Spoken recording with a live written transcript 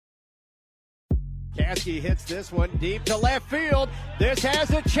Caskey hits this one deep to left field. This has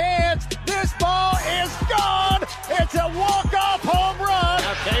a chance. This ball is gone. It's a walk-off home run.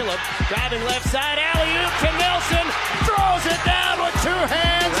 Now Caleb driving left side, alley-oop to Nelson. Throws it down with two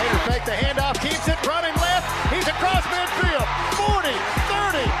hands. Raiders fake the handoff, keeps it running left. He's across midfield. 40,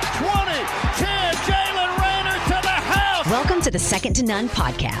 30, 20, 10. Jalen Raynor to the house. Welcome to the Second to None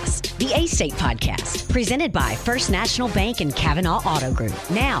podcast, the A-State podcast, presented by First National Bank and Kavanaugh Auto Group.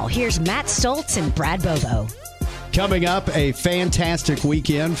 Now, here's Matt Stoltz and Brad Bobo. Coming up, a fantastic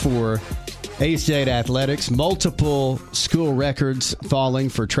weekend for A-State athletics. Multiple school records falling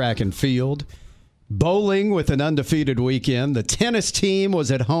for track and field. Bowling with an undefeated weekend. The tennis team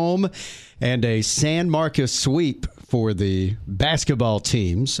was at home, and a San Marcos sweep for the basketball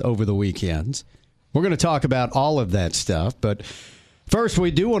teams over the weekends. We're going to talk about all of that stuff, but first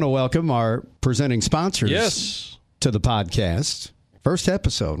we do want to welcome our presenting sponsors to the podcast. First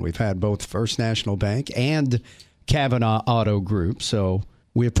episode, we've had both First National Bank and Kavanaugh Auto Group, so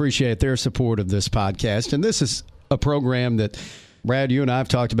we appreciate their support of this podcast. And this is a program that, Brad, you and I have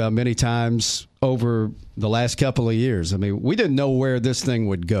talked about many times over the last couple of years. I mean, we didn't know where this thing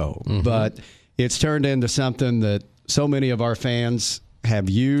would go, but it's turned into something that so many of our fans have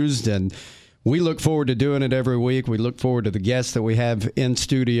used, and we look forward to doing it every week. We look forward to the guests that we have in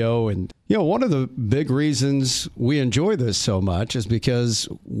studio. And, you know, one of the big reasons we enjoy this so much is because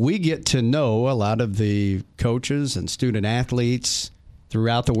we get to know a lot of the coaches and student athletes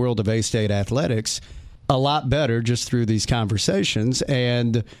throughout the world of A-State athletics a lot better just through these conversations.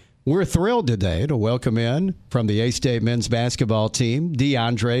 And we're thrilled today to welcome in from the A-State men's basketball team,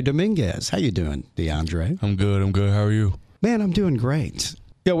 Dyondre Dominguez. How you doing, Dyondre? I'm good. How are you? Man, I'm doing great.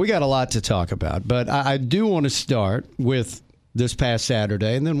 Yeah, we got a lot to talk about, but I do want to start with this past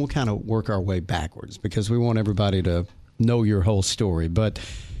Saturday, and then we'll kind of work our way backwards because we want everybody to know your whole story. But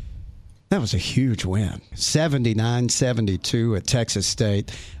that was a huge win, 79-72 at Texas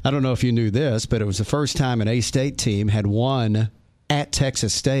State. I don't know if you knew this, but it was the first time an A-State team had won at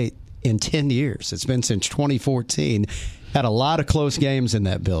Texas State in 10 years. It's been since 2014. Had a lot of close games in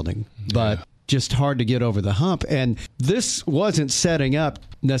that building, but just hard to get over the hump. And this wasn't setting up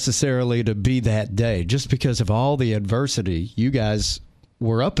necessarily to be that day just because of all the adversity you guys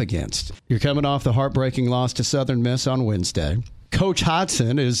were up against. You're coming off the heartbreaking loss to Southern Miss on Wednesday. Coach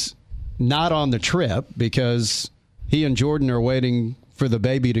Hodson is not on the trip because he and Jordan are waiting for the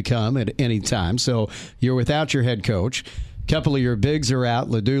baby to come at any time. So you're without your head coach. A couple of your bigs are out,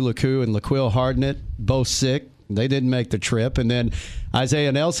 Ledoux LeCoux and LaQuil Hardnett, both sick. They didn't make the trip. And then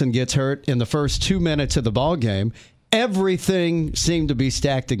Isaiah Nelson gets hurt in the first 2 minutes of the ball game. Everything seemed to be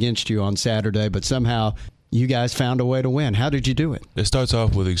stacked against you on Saturday, but somehow you guys found a way to win. How did you do it? It starts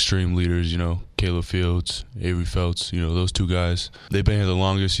off with extreme leaders, Caleb Fields, Avery Felts, those two guys. They've been here the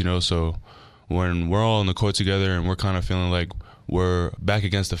longest, so when we're all on the court together and we're kind of feeling like we're back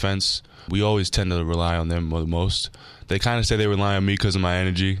against the fence, we always tend to rely on them the most. They kind of say they rely on me because of my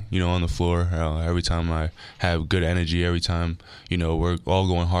energy, on the floor. Every time I have good energy, every time, we're all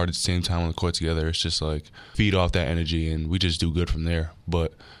going hard at the same time on the court together. It's just like feed off that energy, and we just do good from there.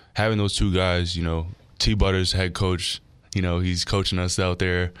 But having those two guys, T. Butters, head coach, he's coaching us out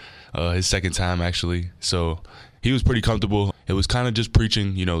there, his second time actually. So he was pretty comfortable. It was kind of just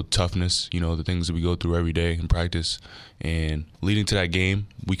preaching, toughness, the things that we go through every day in practice. And leading to that game,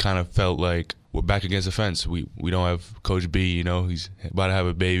 we kind of felt like we're back against the fence. We don't have Coach B, he's about to have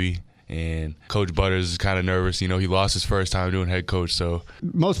a baby. And Coach Butters is kind of nervous. He lost his first time doing head coach. So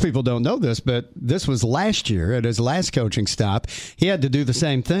most people don't know this, but this was last year at his last coaching stop. He had to do the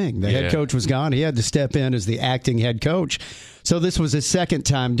same thing. The head coach was gone. He had to step in as the acting head coach. So this was his second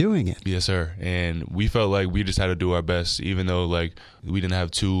time doing it. Yes, sir. And we felt like we just had to do our best, even though we didn't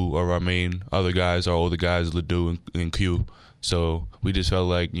have two of our main other guys, our older guys, Ledoux and Q. So we just felt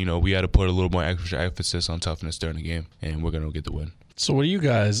like, we had to put a little more extra emphasis on toughness during the game, and we're going to get the win. So what do you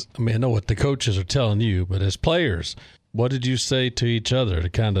guys, I know what the coaches are telling you, but as players, what did you say to each other to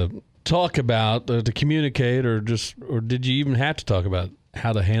kind of talk about, to communicate, or did you even have to talk about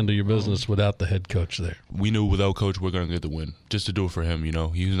how to handle your business without the head coach there? We knew without coach we're going to get the win, just to do it for him,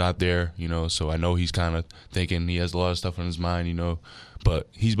 He's not there, so I know he's kind of thinking he has a lot of stuff on his mind, but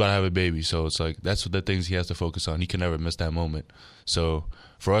he's about to have a baby, so it's like that's the things he has to focus on. He can never miss that moment. So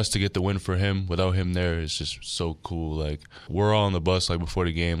for us to get the win for him without him there is just so cool. We're all on the bus before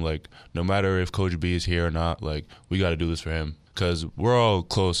the game, no matter if Coach B is here or not, we got to do this for him because we're all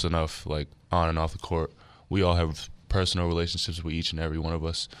close enough, on and off the court. We all have personal relationships with each and every one of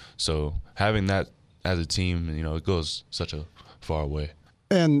us. So having that as a team, it goes such a far way.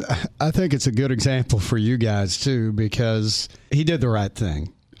 And I think it's a good example for you guys, too, because he did the right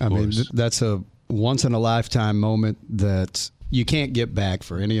thing. I mean, that's a once-in-a-lifetime moment that you can't get back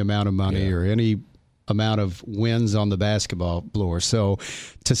for any amount of money or any amount of wins on the basketball floor. So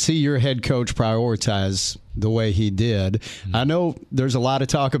to see your head coach prioritize the way he did, I know there's a lot of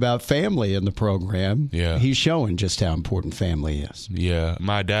talk about family in the program. Yeah. He's showing just how important family is. Yeah.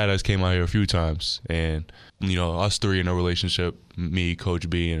 My dad has came out here a few times, and, us three in a relationship, me, Coach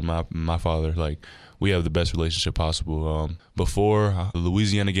B, and my father, like, we have the best relationship possible. Before the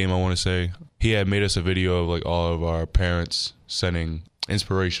Louisiana game, I want to say, he had made us a video of, like, all of our parents sending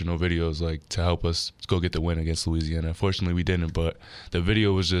inspirational videos, like, to help us go get the win against Louisiana. Unfortunately, we didn't, but the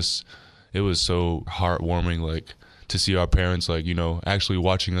video was just, it was so heartwarming, like, to see our parents, like, actually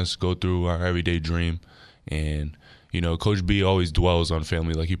watching us go through our everyday dream. And, Coach B always dwells on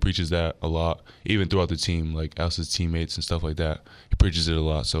family. Like, he preaches that a lot, even throughout the team, like, us as teammates and stuff like that. He preaches it a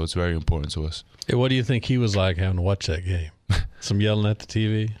lot, so it's very important to us. Hey, what do you think he was like having to watch that game? Some yelling at the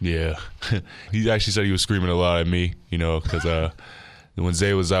TV? Yeah. He actually said he was screaming a lot at me, because when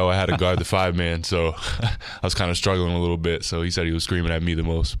Zay was out, I had to guard the 5-man, so I was kind of struggling a little bit. So he said he was screaming at me the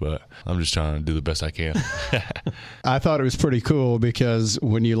most, but I'm just trying to do the best I can. I thought it was pretty cool because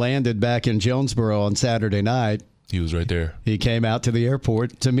when you landed back in Jonesboro on Saturday night, he was right there. He came out to the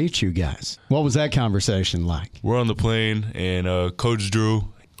airport to meet you guys. What was that conversation like? We're on the plane, and Coach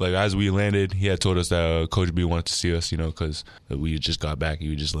Drew, like, as we landed, he had told us that Coach B wanted to see us, because we just got back.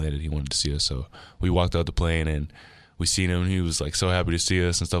 He just landed. He wanted to see us. So we walked out the plane, and we seen him. He was, like, so happy to see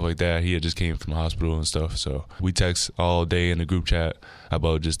us and stuff like that. He had just came from the hospital and stuff. So we text all day in the group chat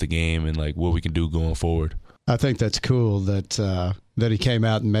about just the game and, like, what we can do going forward. I think that's cool that he came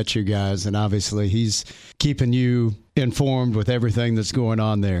out and met you guys, and obviously he's keeping you informed with everything that's going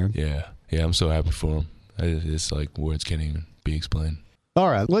on there. Yeah, I'm so happy for him. It's like words can't even be explained. All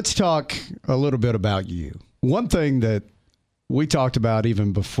right, let's talk a little bit about you. One thing that we talked about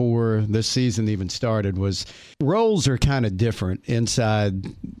even before this season even started was roles are kind of different inside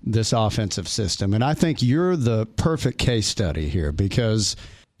this offensive system, and I think you're the perfect case study here because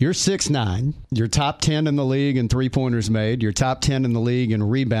you're 6'9", you're top 10 in the league in three-pointers made, you're top 10 in the league in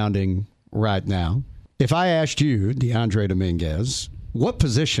rebounding right now. If I asked you, Dyondre Dominguez, what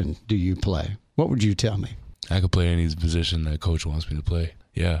position do you play? What would you tell me? I could play any position that Coach wants me to play.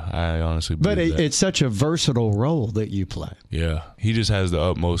 Yeah, I honestly believe that. It's such a versatile role that you play. Yeah, he just has the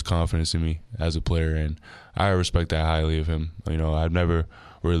utmost confidence in me as a player, and I respect that highly of him. I've never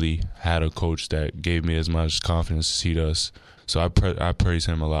really had a coach that gave me as much confidence as he does. So I praise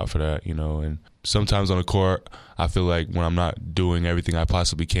him a lot for that, and sometimes on the court, I feel like when I'm not doing everything I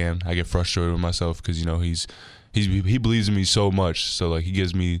possibly can, I get frustrated with myself because, he believes in me so much. So, like, he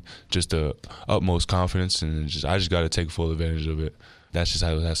gives me just the utmost confidence, and I just got to take full advantage of it. That's just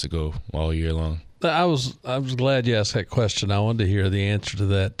how it has to go all year long. I was glad you asked that question. I wanted to hear the answer to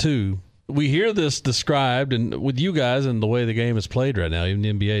that, too. We hear this described, and with you guys and the way the game is played right now, even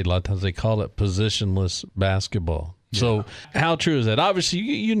the NBA, a lot of times they call it positionless basketball. Yeah. So how true is that? Obviously,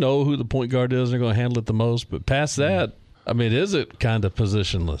 you know who the point guard is and they're going to handle it the most. But past that, is it kind of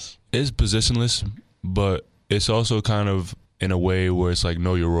positionless? It's positionless, but it's also kind of in a way where it's like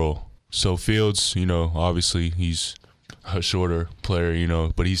know your role. So Fields, obviously he's a shorter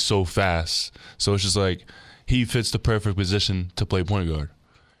player, but he's so fast. So it's just like he fits the perfect position to play point guard.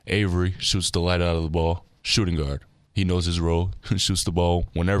 Avery shoots the light out of the ball, shooting guard. He knows his role, shoots the ball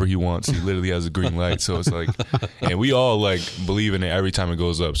whenever he wants. He literally has a green light. So it's like, and we all like believe in it every time it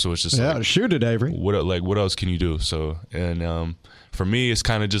goes up. So it's just like, shoot it, Avery. What else can you do? So, and for me, it's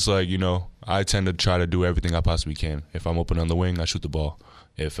kind of just like, I tend to try to do everything I possibly can. If I'm open on the wing, I shoot the ball.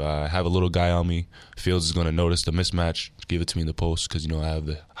 If I have a little guy on me, Fields is going to notice the mismatch, give it to me in the post because, I have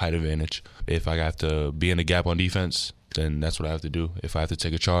the height advantage. If I have to be in the gap on defense, then that's what I have to do. If I have to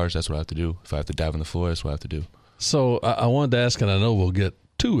take a charge, that's what I have to do. If I have to dive on the floor, that's what I have to do. So I wanted to ask, and I know we'll get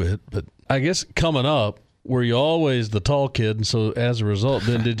to it, but I guess coming up, were you always the tall kid? And so as a result,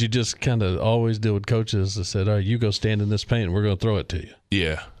 then did you just kind of always deal with coaches that said, all right, you go stand in this paint and we're going to throw it to you?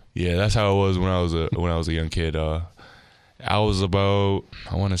 Yeah, that's how it was when I was a young kid. I was about,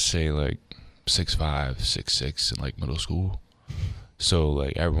 I want to say like 6'5", 6'6" in like middle school. So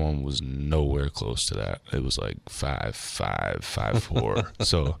like everyone was nowhere close to that. It was like 5'5", 5'4".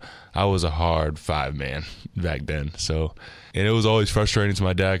 So I was a hard 5-man back then. So, and it was always frustrating to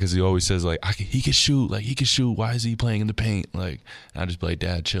my dad because he always says like, he can shoot. Like he can shoot. Why is he playing in the paint? Like, and I just be like,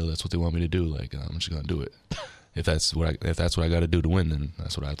 Dad, chill. That's what they want me to do. Like I'm just gonna do it. If that's what I got to do to win, then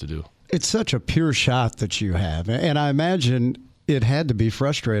that's what I have to do. It's such a pure shot that you have, and I imagine it had to be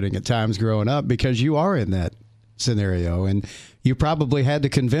frustrating at times growing up because you are in that scenario, and you probably had to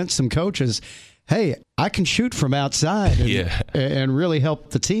convince some coaches, hey, I can shoot from outside and really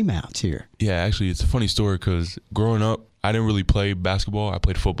help the team out here. Yeah, actually, it's a funny story because growing up, I didn't really play basketball. I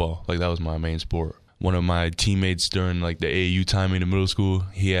played football. Like, that was my main sport. One of my teammates during, like, the AAU time in the middle school,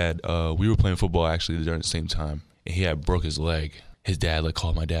 he had, we were playing football, actually, during the same time, and he had broke his leg. His dad, like,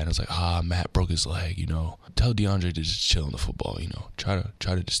 called my dad and was like, Matt broke his leg, you know. Tell Dyondre to just chill on the football, you know. Try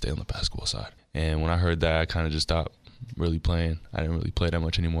to just stay on the basketball side. And when I heard that, I kind of just stopped really playing. I didn't really play that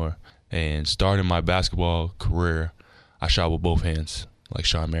much anymore. And starting my basketball career, I shot with both hands, like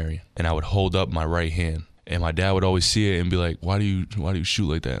Sean Marion. And I would hold up my right hand. And my dad would always see it and be like, why do you shoot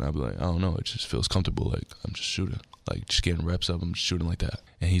like that? And I'd be like, I don't know. It just feels comfortable. Like, I'm just shooting. Like, just getting reps up. I'm just shooting like that.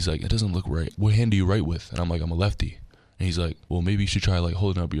 And he's like, it doesn't look right. What hand do you write with? And I'm like, I'm a lefty. And he's like, well, maybe you should try, like,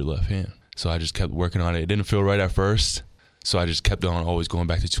 holding up your left hand. So I just kept working on it. It didn't feel right at first. So I just kept on always going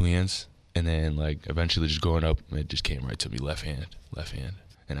back to two hands. And then, like, eventually just going up, it just came right to me, left hand.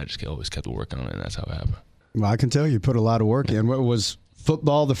 And I just always kept working on it, and that's how it happened. Well, I can tell you put a lot of work in. What was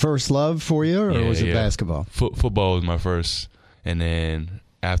football the first love for you, or was it basketball? Football was my first. And then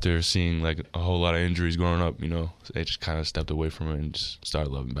after seeing, like, a whole lot of injuries growing up, you know, I just kind of stepped away from it and just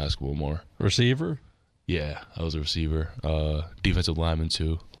started loving basketball more. Receiver? Yeah, I was a receiver. Defensive lineman,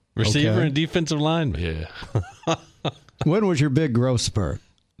 too. Receiver and defensive lineman? Yeah. When was your big growth spurt?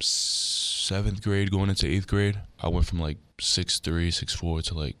 7th grade going into 8th grade. I went from, like, 6'3", 6'4"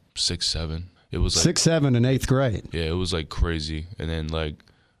 to, like, 6'7". It was like 6'7" in 8th grade. Yeah, it was like crazy. And then, like,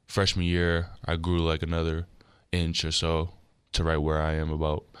 freshman year, I grew like another inch or so to right where I am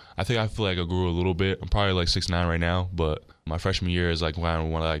about. I feel like I grew a little bit. I'm probably like 6'9" right now, but my freshman year is like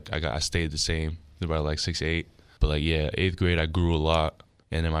when I stayed the same, about like 6'8". But like, yeah, 8th grade I grew a lot.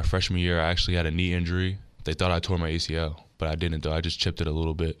 And then my freshman year I actually had a knee injury. They thought I tore my ACL, but I didn't though. I just chipped it a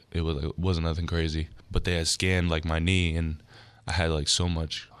little bit. It wasn't nothing crazy. But they had scanned like my knee and I had like so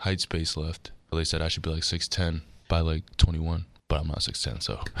much height space left. They said I should be like 6'10" by like 21, but I'm not 6'10",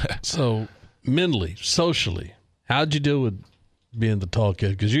 so. So mentally, socially, how'd you deal with being the tall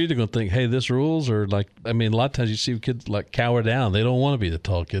kid? Because you're either going to think, hey, this rules, or like, I mean, a lot of times you see kids like cower down. They don't want to be the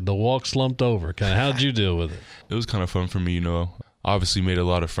tall kid. They'll walk slumped over. Kind of, how'd you deal with it? It was kind of fun for me, you know. Obviously made a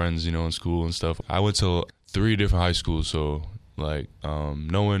lot of friends, you know, in school and stuff. I went to 3 different high schools, so like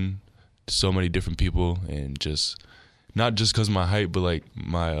knowing so many different people and just not just because of my height, but like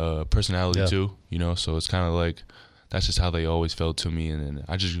my personality too, you know. So it's kind of like that's just how they always felt to me, and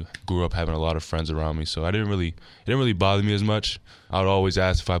I just grew up having a lot of friends around me, so it didn't really bother me as much. I would always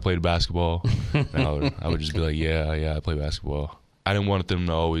ask if I played basketball, and I would just be like, yeah, I play basketball. I didn't want them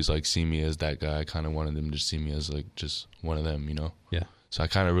to always like see me as that guy. I kind of wanted them to see me as like just one of them, you know. Yeah. So I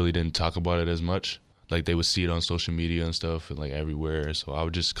kind of really didn't talk about it as much. Like they would see it on social media and stuff and like everywhere. So I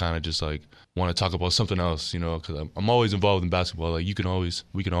would just kind of just like want to talk about something else, you know, because I'm always involved in basketball. Like we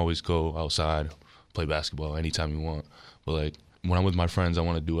can always go outside, play basketball anytime you want. But like when I'm with my friends, I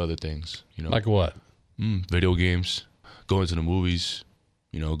want to do other things, you know. Like what? Video games, going to the movies,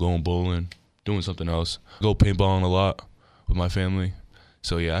 you know, going bowling, doing something else. I go paintballing a lot with my family.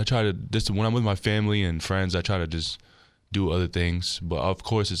 So yeah, I try to when I'm with my family and friends, I try to just do other things, but of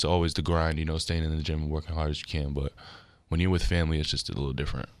course it's always the grind, you know, staying in the gym and working hard as you can. But when you're with family, it's just a little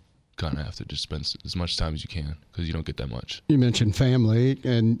different. Kind of have to just spend as much time as you can because you don't get that much. You mentioned family,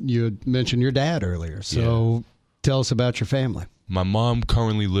 and you mentioned your dad earlier. So tell us about your family. My mom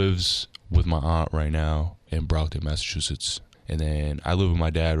currently lives with my aunt right now in Brockton, Massachusetts, and then I live with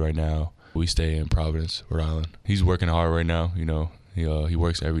my dad right now. We stay in Providence, Rhode Island. He's working hard right now. You know, he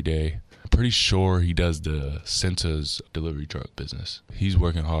works every day. Pretty sure he does the Cintas delivery truck business. He's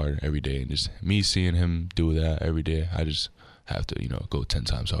working hard every day, and just me seeing him do that every day, I just have to, you know, go 10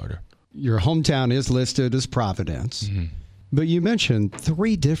 times harder. Your hometown is listed as Providence, but you mentioned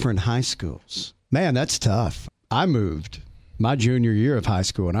 3 different high schools. Man, that's tough. I moved my junior year of high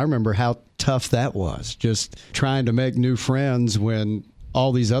school, and I remember how tough that was, just trying to make new friends when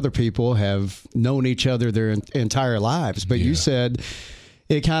all these other people have known each other their entire lives. But you said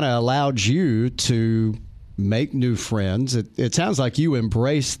it kind of allowed you to make new friends. It sounds like you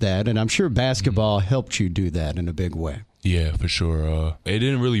embraced that, and I'm sure basketball helped you do that in a big way. Yeah, for sure. It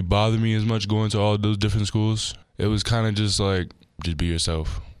didn't really bother me as much going to all those different schools. It was kind of just like, just be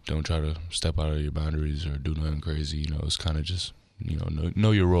yourself. Don't try to step out of your boundaries or do nothing crazy. You know, it's kind of just, you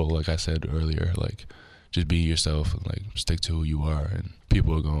know your role, like I said earlier. Like, just be yourself and, like, stick to who you are, and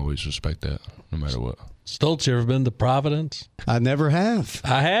people are going to always respect that no matter what. Stoltz, you ever been to Providence? I never have.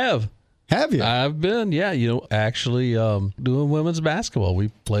 I have. Have you? I've been, yeah. You know, actually doing women's basketball. We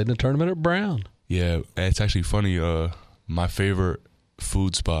played in a tournament at Brown. Yeah, it's actually funny. My favorite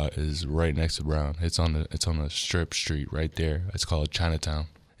food spot is right next to Brown. It's on the strip street right there. It's called Chinatown.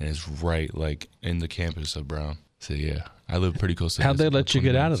 and it's right like in the campus of Brown. So yeah, I live pretty close to. How'd they let you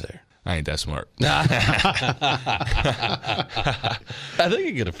get out of there? I ain't that smart. I think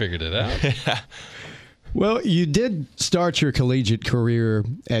you could have figured it out. Well, you did start your collegiate career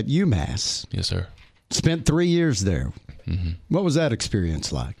at UMass. Yes, sir. Spent 3 years there. Mm-hmm. What was that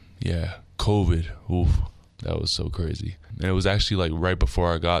experience like? Yeah, COVID. Oof, that was so crazy. And it was actually like right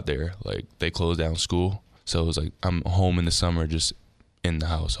before I got there. Like they closed down school, so it was like I'm home in the summer, just in the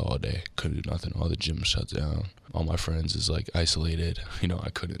house all day. Couldn't do nothing. All the gyms shut down. All my friends is like isolated. You know,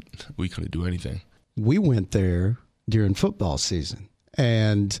 we couldn't do anything. We went there during football season,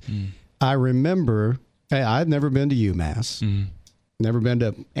 and I remember I'd never been to UMass, never been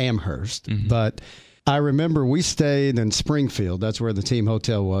to Amherst, but I remember we stayed in Springfield. That's where the team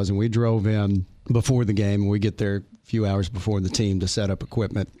hotel was, and we drove in before the game. We get there a few hours before the team to set up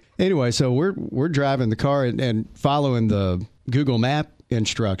equipment. Anyway, so we're driving the car and following the Google Map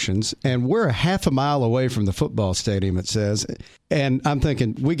instructions, and we're a half a mile away from the football stadium, it says. And I'm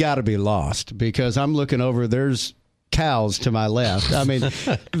thinking, we got to be lost, because I'm looking over, there's cows to my left. I mean,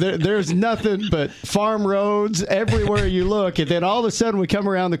 there's nothing but farm roads everywhere you look. And then all of a sudden we come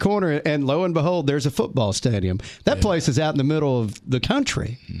around the corner, and lo and behold, there's a football stadium. That place is out in the middle of the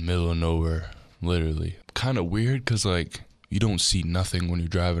country. Middle of nowhere, literally. Kind of weird, because like you don't see nothing when you're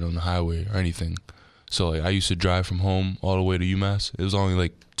driving on the highway or anything. So like I used to drive from home all the way to UMass. It was only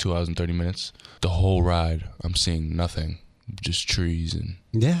like 2 hours and 30 minutes. The whole ride, I'm seeing nothing, just trees and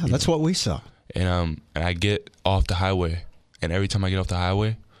that's what we saw. And I get off the highway, and every time I get off the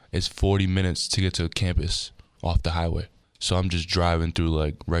highway, it's 40 minutes to get to campus off the highway. So I'm just driving through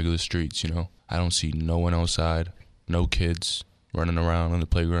like regular streets, you know. I don't see no one outside, no kids running around on the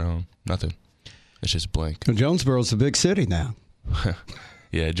playground, nothing. It's just blank. Well, Jonesboro's a big city now.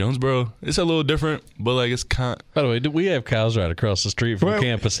 Yeah, Jonesboro, it's a little different, but like it's kind of... By the way, we have cows right across the street from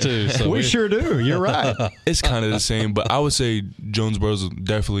campus too. So we sure do. You're right. It's kind of the same, but I would say Jonesboro's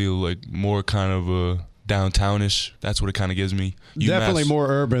definitely like more kind of a downtownish. That's what it kind of gives me. Definitely more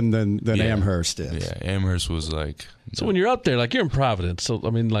urban than Amherst is. Yeah, Amherst was like... So when you're up there, like you're in Providence, so I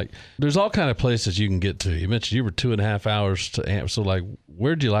mean, like there's all kind of places you can get to. You mentioned you were 2.5 hours to Amherst. So like,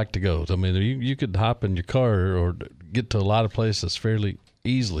 where'd you like to go? I mean, you could hop in your car or get to a lot of places fairly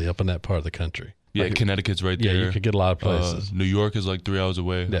easily up in that part of the country. Yeah, like, Connecticut's right there. Yeah, you could get a lot of places. New York is like 3 hours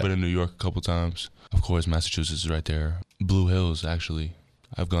away. Yeah. I've been in New York a couple times. Of course, Massachusetts is right there. Blue Hills, actually.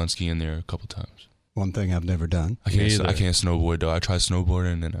 I've gone skiing there a couple times. One thing I've never done. I can't snowboard, though. I tried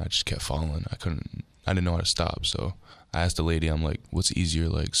snowboarding, and then I just kept falling. I didn't know how to stop, so I asked the lady, I'm like, what's easier,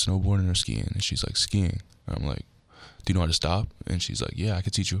 like snowboarding or skiing? And she's like, skiing. And I'm like, do you know how to stop? And she's like, yeah, I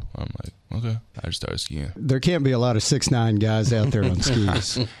can teach you. I'm like, okay. I just started skiing. There can't be a lot of 6'9" guys out there on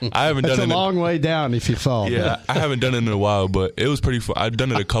skis. I haven't done it. It's a long way down if you fall. Yeah, I haven't done it in a while, but it was pretty fun. I've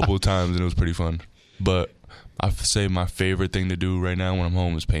done it a couple of times, and it was pretty fun. But I'd say my favorite thing to do right now when I'm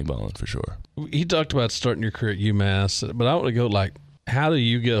home is paintballing for sure. He talked about starting your career at UMass, but I want to go like, how do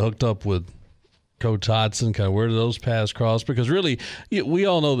you get hooked up with Coach Hodson? Kind of where do those paths cross? Because really, we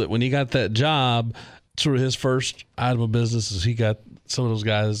all know that when he got that job, sort of his first item of business is he got some of those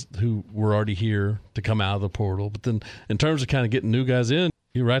guys who were already here to come out of the portal. But then in terms of kind of getting new guys in,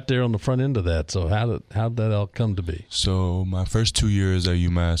 you're right there on the front end of that. So how did that all come to be? So my first 2 years at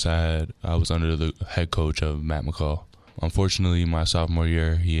UMass, I was under the head coach of Matt McCall. Unfortunately, my sophomore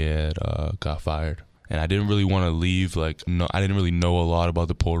year, he had got fired. And I didn't really want to leave. I didn't really know a lot about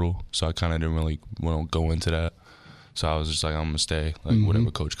the portal, so I kind of didn't really want to go into that. So I was just like, I'm going to stay.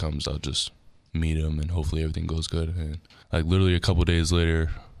 Whatever coach comes, I'll just meet him, and hopefully everything goes good. And like literally a couple days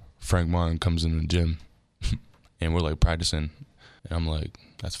later, Frank Martin comes in the gym, and we're like practicing, and I'm like,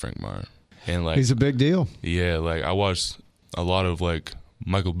 that's Frank Martin. And like, he's a big deal. Yeah, like I watched a lot of like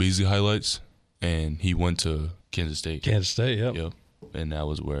Michael Beasley highlights, and he went to Kansas State. Yep. And that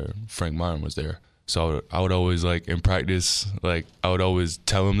was where Frank Martin was there. So I would always like in practice, like I would always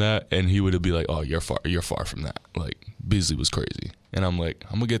tell him that, and he would be like, "Oh, you're far from that." Like Beasley was crazy, and I'm like,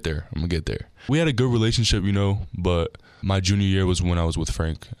 "I'm gonna get there. We had a good relationship, you know, but my junior year was when I was with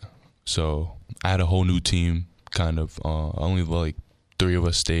Frank, so I had a whole new team. Kind of only like 3 of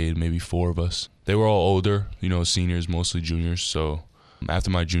us stayed, maybe 4 of us. They were all older, you know, seniors, mostly juniors. So after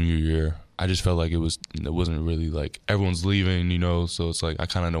my junior year, I just felt like it wasn't really like everyone's leaving, you know. So it's like I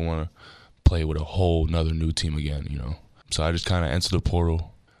kind of don't want to play with a whole nother new team again, you know. So I just kind of entered the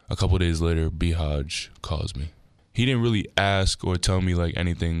portal. A couple of days later, B. Hodge calls me. He didn't really ask or tell me like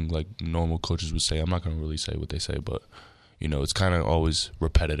anything like normal coaches would say. I'm not going to really say what they say, but, you know, it's kind of always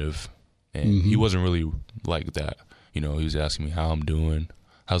repetitive. And he wasn't really like that. You know, he was asking me how I'm doing,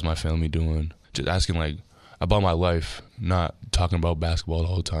 how's my family doing, just asking like about my life, not talking about basketball the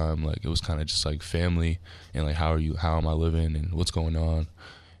whole time. Like, it was kind of just like family and like, how am I living and what's going on.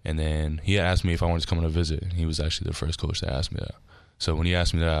 And then he asked me if I wanted to come on a visit, and he was actually the first coach that asked me that. So when he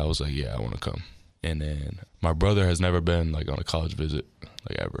asked me that, I was like, yeah, I want to come. And then my brother has never been like on a college visit,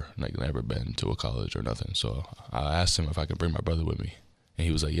 like ever, like never been to a college or nothing. So I asked him if I could bring my brother with me, and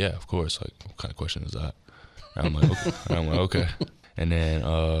he was like, yeah, of course. Like, what kind of question is that? And I'm like, okay. And then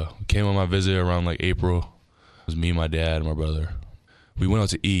came on my visit around like April. It was me, my dad, and my brother. We went out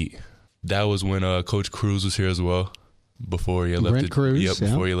to eat. That was when Coach Cruz was here as well. Before he left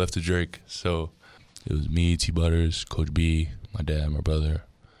before he left to Drake. So it was me, T Butters, Coach B, my dad, my brother.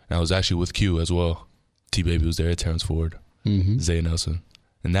 And I was actually with Q as well. T Baby was there, Terrence Ford, Zay Nelson.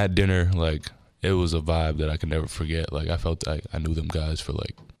 And that dinner, like, it was a vibe that I could never forget. Like, I felt like I knew them guys for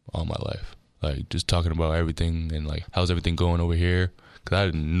like all my life. Like, just talking about everything and like, how's everything going over here? Because I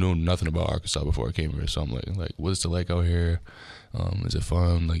didn't know nothing about Arkansas before I came here. So I'm like, what's it like out here? Is it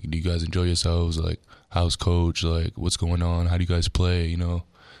fun? Like, do you guys enjoy yourselves? Like, how's coach? Like, what's going on? How do you guys play? You know,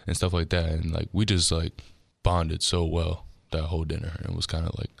 and stuff like that. And like, we just like bonded so well that whole dinner. And it was kind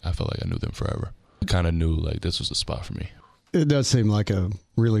of like, I felt like I knew them forever. I kind of knew like this was the spot for me. It does seem like a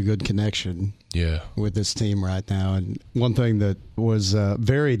really good connection. Yeah. With this team right now. And one thing that was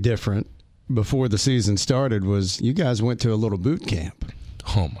very different before the season started was you guys went to a little boot camp.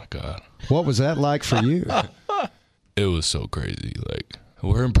 Oh my God. What was that like for you? It was so crazy. Like,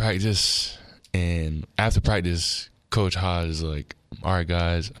 we're in practice, and after practice, Coach Hodge is like, all right,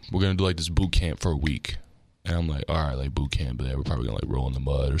 guys, we're going to do like this boot camp for a week. And I'm like, all right, like boot camp, but we're probably going to like roll in the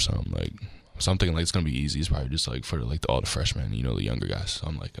mud or something. Like, something like it's going to be easy. It's probably just like for like all the freshmen, you know, the younger guys. So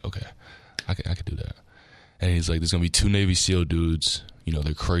I'm like, okay, I could do that. And he's like, there's going to be 2 Navy SEAL dudes. You know,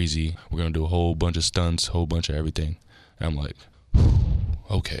 they're crazy. We're going to do a whole bunch of stunts, a whole bunch of everything. And I'm like,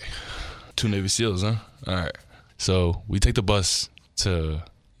 okay, 2 Navy SEALs, huh? All right. So we take the bus to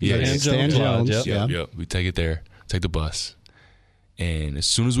Stan Jones. Yep. We take it there, take the bus. And as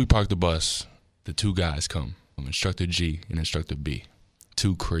soon as we park the bus, the 2 guys come, Instructor G and Instructor B,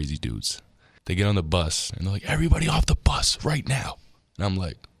 2 crazy dudes. They get on the bus, and they're like, everybody off the bus right now. And I'm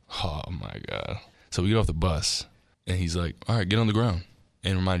like, oh, my God. So we get off the bus, and he's like, all right, get on the ground.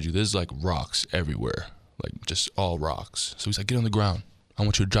 And remind you, there's like rocks everywhere, like just all rocks. So he's like, get on the ground. I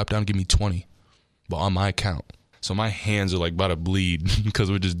want you to drop down and give me 20, but on my account. So my hands are like about to bleed because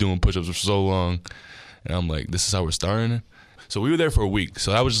we're just doing push-ups for so long. And I'm like, this is how we're starting? So we were there for a week.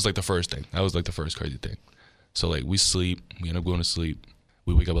 So that was just like the first thing. That was like the first crazy thing. So like we sleep. We end up going to sleep.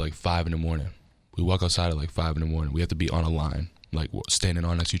 We wake up at like 5 in the morning. We walk outside at like 5 in the morning. We have to be on a line, like standing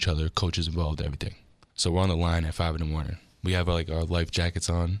on next to each other, coaches involved, everything. So we're on the line at 5 in the morning. We have like our life jackets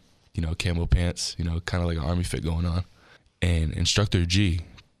on, you know, camo pants, you know, kind of like an army fit going on. And Instructor G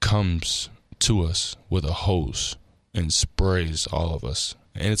comes to us with a hose and sprays all of us.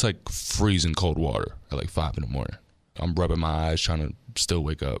 And it's like freezing cold water at like 5 in the morning. I'm rubbing my eyes trying to still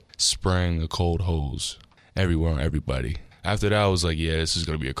wake up, spraying a cold hose everywhere on everybody. After that, I was like, yeah, this is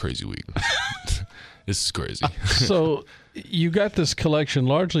going to be a crazy week. This is crazy. So you got this collection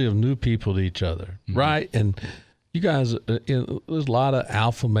largely of new people to each other, right? And you guys, there's a lot of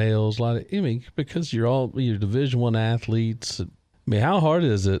alpha males, because you're Division I athletes. I mean, how hard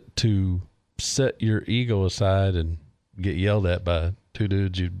is it to set your ego aside and get yelled at by 2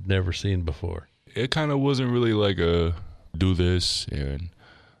 dudes you've never seen before? It kind of wasn't really like a do this and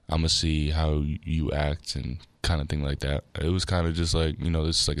I'm going to see how you act and kind of thing like that. It was kind of just like, you know,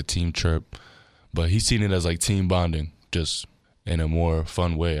 this is like a team trip. But he's seen it as like team bonding, just in a more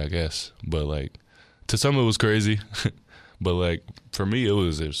fun way, I guess. But like, to some it was crazy. But like, for me, it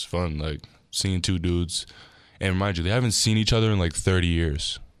was fun. Like, seeing 2 dudes. And mind you, they haven't seen each other in like 30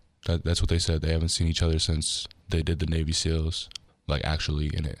 years. That's what they said. They haven't seen each other since they did the Navy SEALs. Like,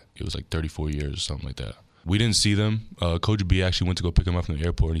 actually in it. It was like 34 years or something like that. We didn't see them. Coach B actually went to go pick them up from the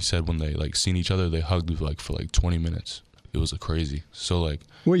airport. And he said when they like seen each other, they hugged like for like 20 minutes. It was crazy. So like,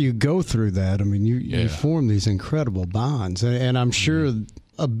 well, you go through that. I mean, you form these incredible bonds, and I'm sure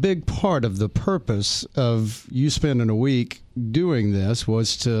a big part of the purpose of you spending a week doing this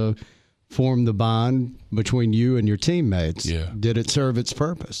was to form the bond between you and your teammates. Yeah. Did it serve its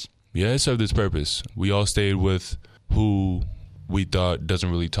purpose? Yeah, it served its purpose. We all stayed with who we thought doesn't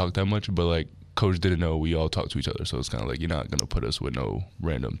really talk that much, but like, Coach didn't know we all talk to each other, so it's kind of like, you're not going to put us with no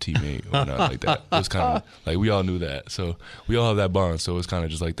random teammate or not like that. It was kind of like, we all knew that. So we all have that bond, so it's kind of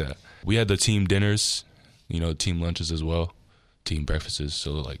just like that. We had the team dinners, you know, team lunches as well, team breakfasts.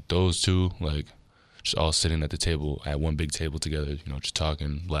 So like those 2, like just all sitting at the table, at one big table together, you know, just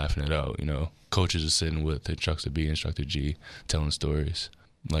talking, laughing it out, you know. Coaches are sitting with Instructor B, Instructor G, telling stories.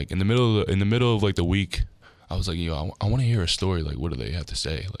 Like in the middle of like the week, I was like, yo, I want to hear a story. Like, what do they have to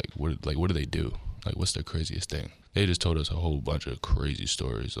say? What do they do? Like, what's their craziest thing? They just told us a whole bunch of crazy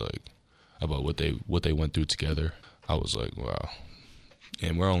stories, like, about what they went through together. I was like, wow.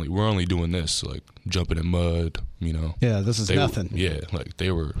 And we're only doing this, like, jumping in mud, you know. Yeah, this is nothing.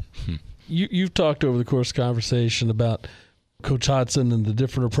 They were. You've talked over the course of the conversation about Coach Hodson and the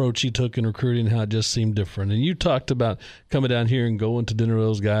different approach he took in recruiting, how it just seemed different. And you talked about coming down here and going to dinner with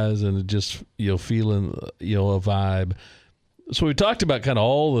those guys and just, feeling, a vibe. So we talked about kind of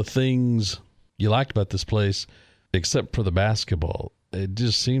all the things you liked about this place, except for the basketball. It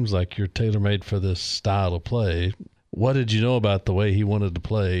just seems like you're tailor-made for this style of play. What did you know about the way he wanted to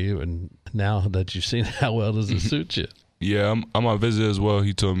play? And now that you've seen, how well does it suit you? Yeah, I'm on visit as well.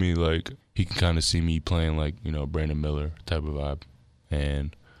 He told me, like, he can kind of see me playing like, Brandon Miller type of vibe.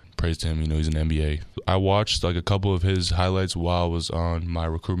 And praise to him, he's in the NBA. I watched like a couple of his highlights while I was on my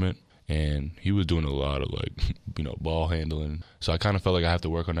recruitment, and he was doing a lot of like, ball handling. So I kind of felt like I have to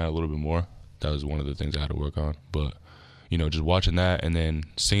work on that a little bit more. That was one of the things I had to work on. But, just watching that and then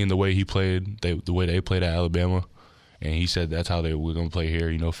seeing the way he played, the way they played at Alabama, and he said that's how they were going to play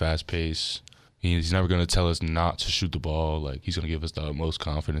here, fast pace. He's never going to tell us not to shoot the ball. Like, he's going to give us the utmost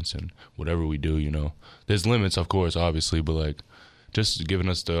confidence in whatever we do, There's limits, of course, obviously, but, like, just giving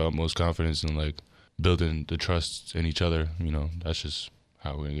us the utmost confidence and, like, building the trust in each other, that's just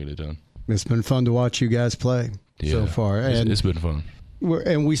how we're going to get it done. It's been fun to watch you guys play so far. And it's been fun.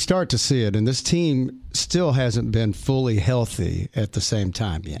 And we start to see it, and this team still hasn't been fully healthy at the same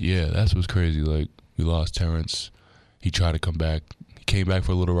time yet. Yeah, that's what's crazy. Like, we lost Terrence. He tried to come back. He came back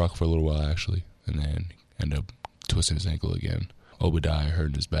for a little while, actually. And then ended up twisting his ankle again. Obadiah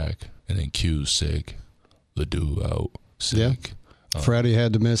hurting his back. And then Q's sick. Ledoux out sick. Yeah. Freddie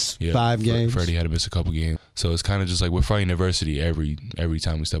had to miss 5 games. Freddie had to miss a couple games. So it's kind of just like we're fighting adversity every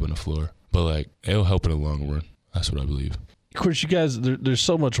time we step on the floor. But, like, it'll help in the long run. That's what I believe. Of course, you guys, there's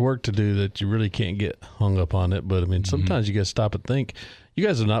so much work to do that you really can't get hung up on it. But, I mean, sometimes you guys stop and think. You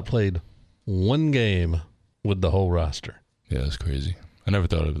guys have not played one game with the whole roster. Yeah, that's crazy. I never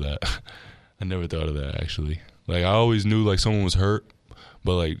thought of that. Actually. Like, I always knew, like, someone was hurt,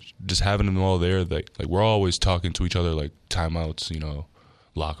 but, like, just having them all there, like we're always talking to each other, like, timeouts,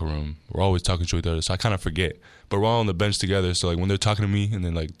 locker room. We're always talking to each other, so I kind of forget. But we're all on the bench together, so, like, when they're talking to me, and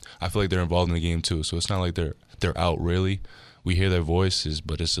then, like, I feel like they're involved in the game, too. So it's not like they're out, really. We hear their voices,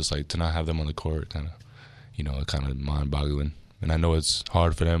 but it's just, like, to not have them on the court, kind of mind-boggling. And I know it's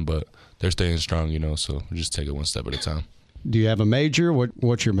hard for them, but they're staying strong, so we just take it one step at a time. Do you have a major?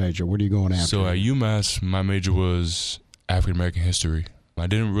 What's your major? What are you going after? So at UMass, my major was African American history. I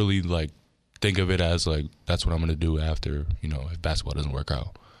didn't really like think of it as like that's what I'm going to do after, if basketball doesn't work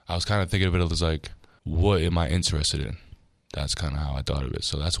out. I was kind of thinking of it as like, what am I interested in? That's kind of how I thought of it.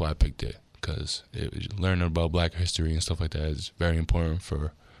 So that's why I picked it, because learning about Black history and stuff like that is very important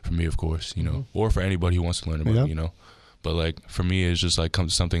for me, of course, or for anybody who wants to learn about it, But, like, for me, it's just, like,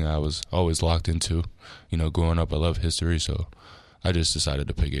 something I was always locked into. Growing up, I love history, so I just decided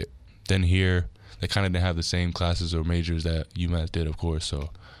to pick it. Then here, they kind of didn't have the same classes or majors that UMass did, of course,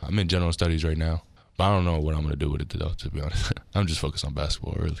 so I'm in general studies right now. But I don't know what I'm going to do with it, though, to be honest. I'm just focused on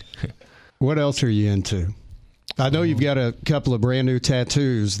basketball, really. What else are you into? I know you've got a couple of brand-new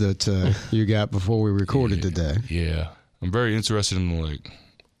tattoos that you got before we recorded today. Yeah. I'm very interested in, like,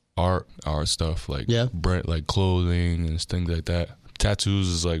 art stuff, like like clothing and things like that. Tattoos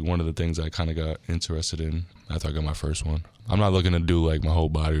is like one of the things I kind of got interested in after I got my first one. I'm not looking to do like my whole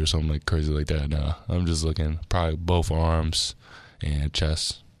body or something like crazy like that. Nah, I'm just looking probably both arms and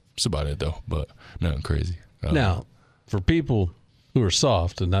chest. That's about it though, but nothing crazy. Now, for people who are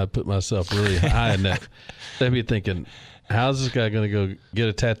soft, and I put myself really high in that, they'd be thinking, how's this guy going to go get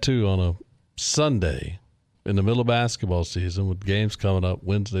a tattoo on a Sunday in the middle of basketball season with games coming up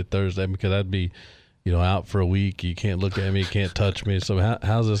Wednesday, Thursday, because I'd be, out for a week. You can't look at me, you can't touch me. So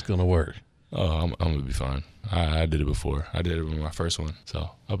how's this going to work? Oh, I'm going to be fine. I did it before. I did it with my first one, so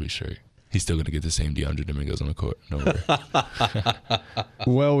I'll be straight. He's still going to get the same Dyondre Dominguez on the court. No worry.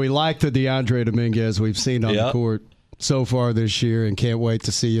 Well, we like the Dyondre Dominguez we've seen on the court so far this year and can't wait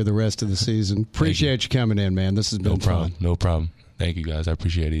to see you the rest of the season. Appreciate you coming in, man. This has been fun. No problem. Thank you, guys. I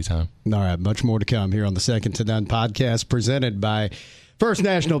appreciate your time. All right. Much more to come here on the Second to None podcast presented by First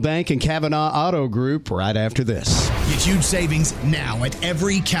National Bank and Kavanaugh Auto Group right after this. Get huge savings now at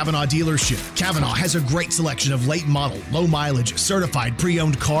every Kavanaugh dealership. Kavanaugh has a great selection of late model, low mileage, certified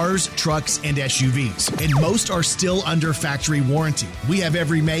pre-owned cars, trucks, and SUVs. And most are still under factory warranty. We have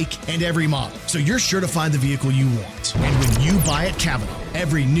every make and every model, so you're sure to find the vehicle you want. And when you buy at Kavanaugh,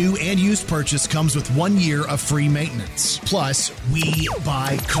 every new and used purchase comes with 1 year of free maintenance. Plus, we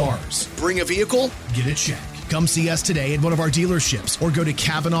buy cars. Bring a vehicle, get a check. Come see us today at one of our dealerships or go to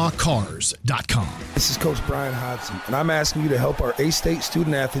CavanaughCars.com. This is Coach Brian Hodson, and I'm asking you to help our A-State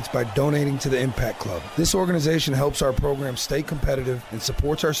student-athletes by donating to the Impact Club. This organization helps our program stay competitive and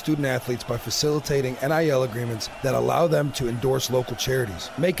supports our student-athletes by facilitating NIL agreements that allow them to endorse local charities.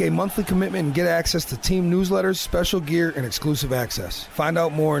 Make a monthly commitment and get access to team newsletters, special gear, and exclusive access. Find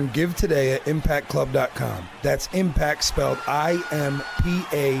out more and give today at ImpactClub.com. That's Impact spelled IMPACKT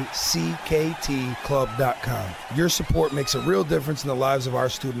Club.com. Your support makes a real difference in the lives of our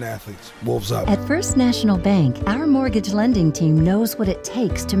student-athletes. Wolves up. At First National Bank, our mortgage lending team knows what it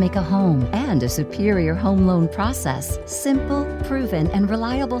takes to make a home and a superior home loan process. Simple, proven, and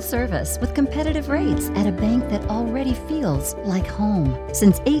reliable service with competitive rates at a bank that already feels like home.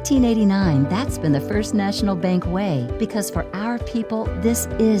 Since 1889, that's been the First National Bank way, because for our people, this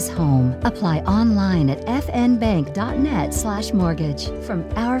is home. Apply online at fnbank.net/mortgage. From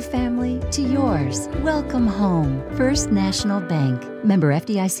our family to yours, welcome home. First National Bank. Member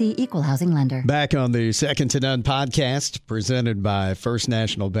FDIC, Equal Housing Lender. Back on the Second to None podcast, presented by First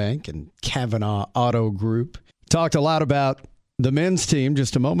National Bank and Kavanaugh Auto Group. Talked a lot about the men's team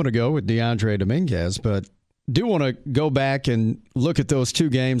just a moment ago with Dyondre Dominguez, but do want to go back and look at those two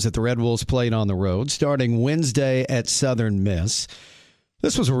games that the Red Wolves played on the road, starting Wednesday at Southern Miss.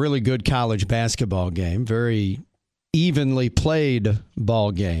 This was a really good college basketball game, very evenly played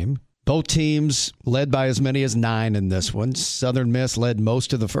ball game. Both teams led by as many as 9 in this one. Southern Miss led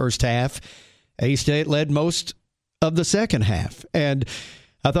most of the first half. A-State led most of the second half. And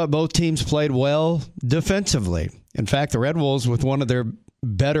I thought both teams played well defensively. In fact, the Red Wolves, with one of their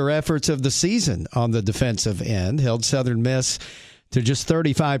better efforts of the season on the defensive end, held Southern Miss to just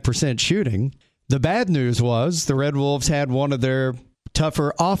 35% shooting. The bad news was the Red Wolves had one of their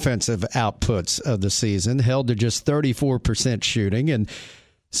tougher offensive outputs of the season, held to just 34% shooting, and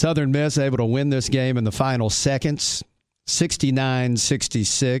Southern Miss able to win this game in the final seconds,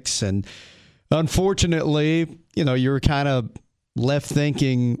 69-66. And unfortunately, you were kind of left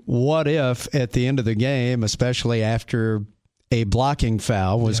thinking, what if at the end of the game, especially after a blocking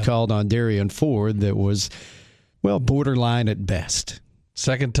foul was called on Darian Ford that was, borderline at best.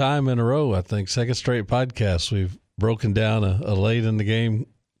 Second time in a row, I think, second straight podcast, we've broken down a late in the game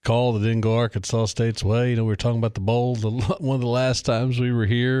call that didn't go Arkansas State's way. We were talking about the bowl one of the last times we were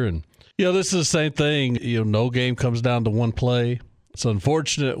here. And, this is the same thing. No game comes down to one play. It's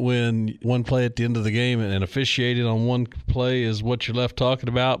unfortunate when one play at the end of the game and officiating on one play is what you're left talking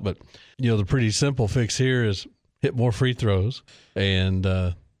about. But, the pretty simple fix here is hit more free throws and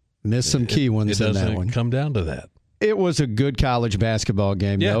miss some key ones in that one. It doesn't come down to that. It was a good college basketball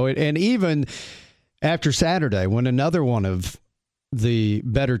game, though. And even after Saturday, when another one of the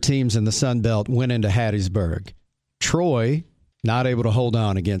better teams in the Sun Belt went into Hattiesburg, Troy not able to hold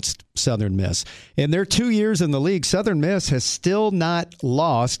on against Southern Miss. In their 2 years in the league, Southern Miss has still not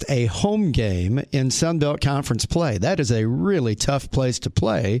lost a home game in Sun Belt Conference play. That is a really tough place to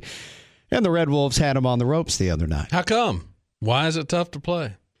play, and the Red Wolves had them on the ropes the other night. How come? Why is it tough to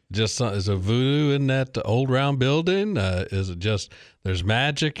play? Just is a voodoo in that old round building? Is it just there's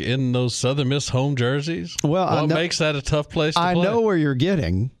magic in those Southern Miss home jerseys? Well, what makes that a tough place to play? I know where you're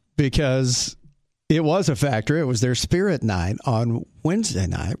getting, because it was a factor. It was their spirit night on Wednesday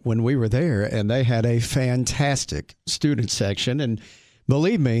night when we were there, and they had a fantastic student section. And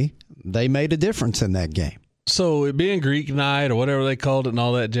believe me, they made a difference in that game. So it being Greek night or whatever they called it and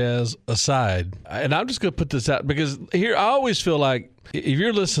all that jazz aside, and I'm just going to put this out because here I always feel like if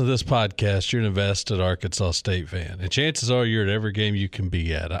you're listening to this podcast, you're an invested Arkansas State fan, and chances are you're at every game you can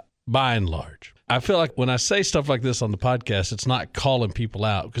be at, by and large. I feel like when I say stuff like this on the podcast, it's not calling people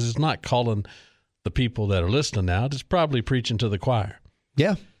out because it's not calling the people that are listening out. It's probably preaching to the choir.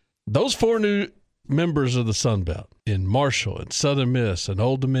 Yeah. Those 4 new members of the Sun Belt in Marshall and Southern Miss and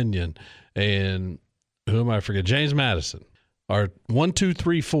Old Dominion and who am I forget? James Madison are 1, 2,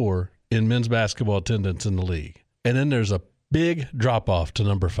 3, 4 in men's basketball attendance in the league. And then there's a big drop-off to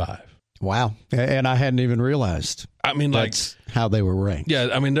number 5. Wow. And I hadn't even realized. I mean, that's how they were ranked. Yeah,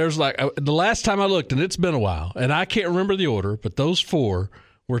 I mean, there's the last time I looked, and it's been a while, and I can't remember the order, but those 4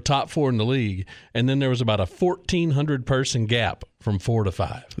 were top 4 in the league. And then there was about a 1,400-person gap from 4 to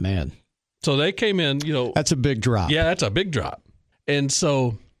 5. Man. So they came in, That's a big drop. Yeah, that's a big drop. And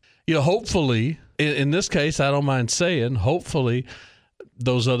so, hopefully – in this case, I don't mind saying, hopefully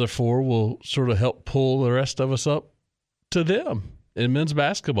those other 4 will sort of help pull the rest of us up to them in men's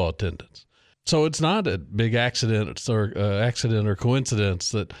basketball attendance. So it's not a big accident or coincidence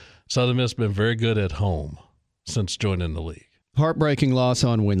that Southern Miss has been very good at home since joining the league. Heartbreaking loss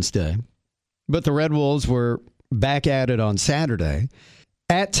on Wednesday, but the Red Wolves were back at it on Saturday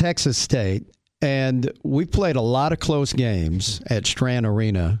at Texas State. And we played a lot of close games at Strand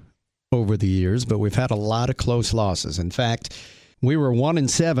Arena over the years, but we've had a lot of close losses. In fact, we were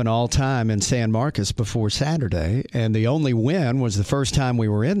 1-7 all time in San Marcos before Saturday, and the only win was the first time we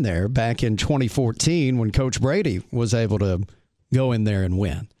were in there back in 2014 when Coach Brady was able to go in there and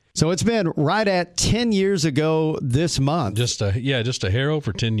win. So it's been right at 10 years ago this month. Just a hair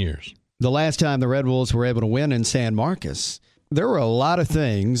over 10 years. The last time the Red Wolves were able to win in San Marcos. There were a lot of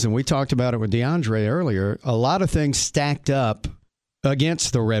things, and we talked about it with Dyondre earlier, a lot of things stacked up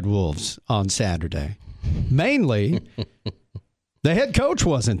against the Red Wolves on Saturday. Mainly, the head coach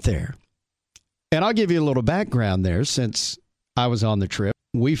wasn't there. And I'll give you a little background there since I was on the trip.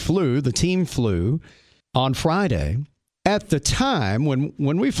 The team flew on Friday. At the time, when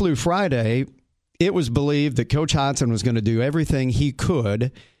we flew Friday, it was believed that Coach Hodson was going to do everything he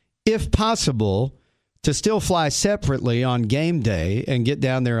could, if possible, to still fly separately on game day and get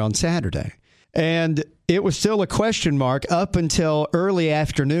down there on Saturday. And it was still a question mark up until early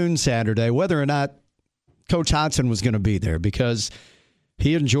afternoon Saturday whether or not Coach Hodson was going to be there, because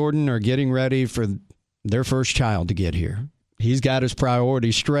he and Jordan are getting ready for their first child to get here. He's got his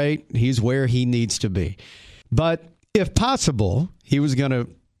priorities straight. He's where he needs to be. But if possible, he was going to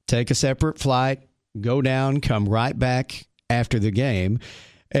take a separate flight, go down, come right back after the game.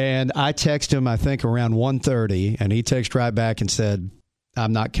 And I texted him, I think, around 1:30, and he texted right back and said,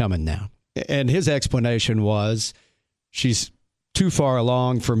 "I'm not coming now." And his explanation was, she's too far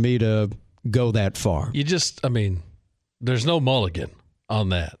along for me to go that far. There's no mulligan on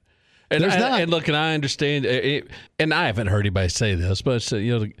that. And There's not. And look, and I understand, and I haven't heard anybody say this, but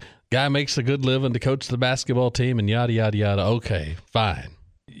the guy makes a good living to coach the basketball team and yada, yada, yada. Okay, fine.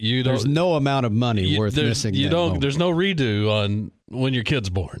 There's no amount of money worth missing. There's no redo on when your kid's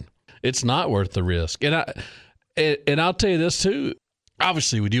born. It's not worth the risk. And I'll tell you this too.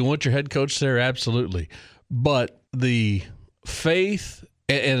 Obviously, would you want your head coach there? Absolutely. But the faith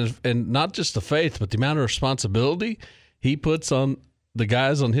and not just the faith, but the amount of responsibility he puts on the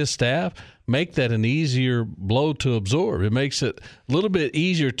guys on his staff make that an easier blow to absorb. It makes it a little bit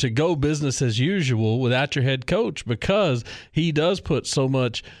easier to go business as usual without your head coach, because he does put so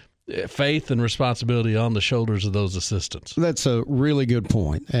much faith and responsibility on the shoulders of those assistants. That's a really good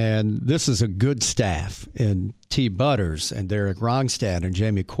point. And this is a good staff in T. Butters and Derek Rongstad and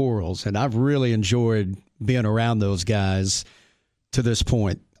Jamie Quarles. And I've really enjoyed being around those guys to this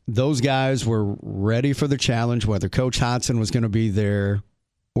point. Those guys were ready for the challenge, whether Coach Hodson was going to be there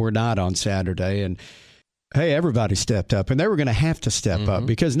or not on Saturday. And, hey, everybody stepped up, and they were going to have to step up,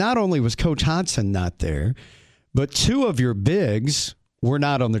 because not only was Coach Hodson not there, but two of your bigs were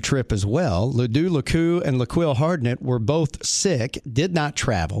not on the trip as well. Ledoux Lecou and Laquil Hardnett were both sick, did not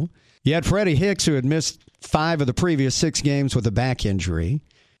travel. You had Freddie Hicks, who had missed 5 of the previous 6 games with a back injury.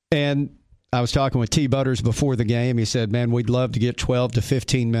 And I was talking with T. Butters before the game. He said, man, we'd love to get 12 to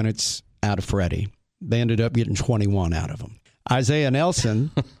 15 minutes out of Freddie. They ended up getting 21 out of him. Isaiah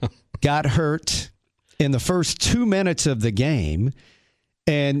Nelson got hurt in the first 2 minutes of the game.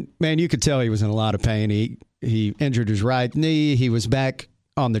 And, man, you could tell he was in a lot of pain. He injured his right knee. He was back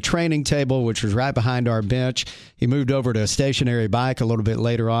on the training table, which was right behind our bench. He moved over to a stationary bike a little bit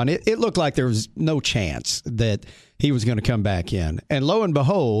later on. It looked like there was no chance that he was going to come back in. And lo and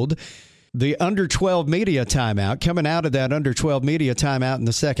behold, the under-12 media timeout, coming out of that under-12 media timeout in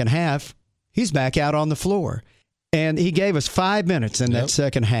the second half, he's back out on the floor. And he gave us 5 minutes in that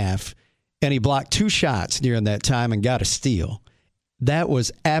second half, and he blocked 2 shots during that time and got a steal. That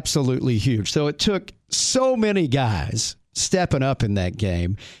was absolutely huge. So it took so many guys stepping up in that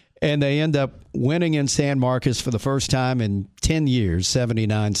game, and they end up winning in San Marcos for the first time in 10 years,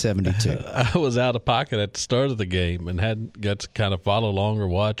 79-72. I was out of pocket at the start of the game and hadn't got to kind of follow along or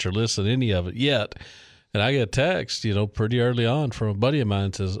watch or listen to any of it yet. And I get a text, pretty early on from a buddy of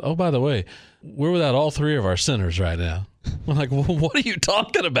mine that says, oh, by the way, we're without all 3 of our centers right now. I'm like, well, what are you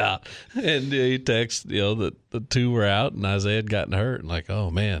talking about? And he texts, that the 2 were out and Isaiah had gotten hurt. And like, oh,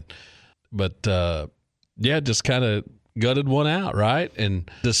 man. But, just kind of gutted one out, right? And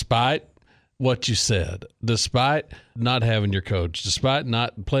despite what you said, despite not having your coach, despite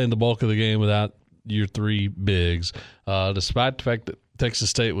not playing the bulk of the game without your 3 bigs, despite the fact that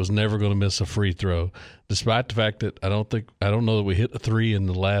Texas State was never going to miss a free throw, despite the fact that I don't know that we hit a 3 in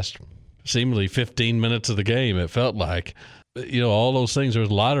the last seemingly 15 minutes of the game, it felt like, all those things. There's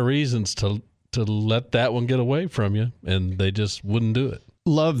a lot of reasons to let that one get away from you, and they just wouldn't do it.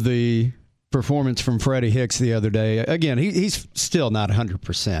 Love the performance from Freddie Hicks the other day. Again, he's still not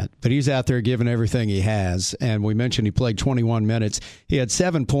 100%, but he's out there giving everything he has. And we mentioned he played 21 minutes. He had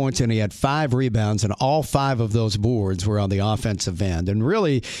 7 points and he had 5 rebounds, and all 5 of those boards were on the offensive end. And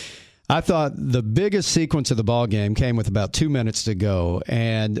really, I thought the biggest sequence of the ball game came with about 2 minutes to go,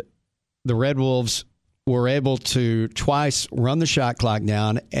 and the Red Wolves were able to twice run the shot clock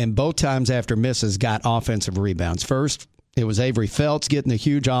down, and both times after misses got offensive rebounds. First, it was Avery Felts getting a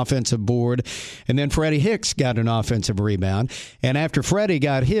huge offensive board, and then Freddie Hicks got an offensive rebound. And after Freddie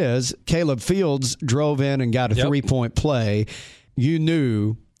got his, Caleb Fields drove in and got a three-point play. You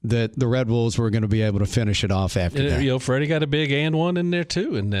knew that the Red Wolves were going to be able to finish it off after that. Freddie got a big and one in there,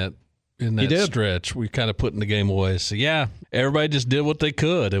 too, in that stretch. We kind of putting the game away. So, yeah, everybody just did what they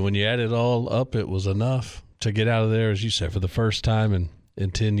could. And when you add it all up, it was enough to get out of there, as you said, for the first time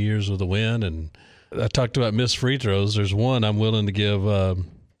in 10 years with a win. And I talked about missed free throws. There's one I'm willing to give a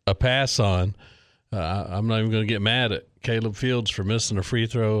pass on. I'm not even going to get mad at Caleb Fields for missing a free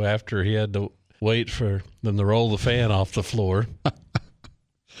throw after he had to wait for them to roll the fan off the floor.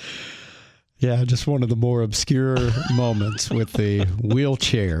 Yeah, just one of the more obscure moments with the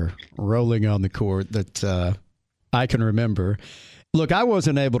wheelchair rolling on the court that I can remember. Look, I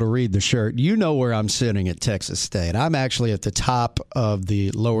wasn't able to read the shirt. You know where I'm sitting at Texas State. I'm actually at the top of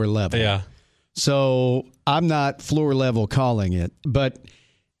the lower level. Yeah. So I'm not floor level calling it. But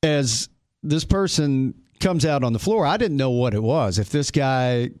as this person comes out on the floor, I didn't know what it was. If this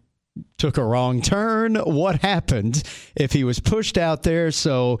guy took a wrong turn, what happened, if he was pushed out there.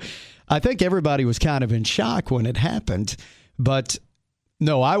 So I think everybody was kind of in shock when it happened. But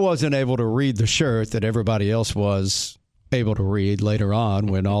no, I wasn't able to read the shirt that everybody else was able to read later on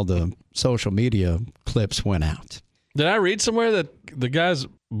when all the social media clips went out. Did I read somewhere that the guy's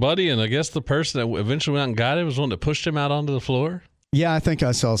buddy and I guess the person that eventually went out and got him was one that pushed him out onto the floor? Yeah, I think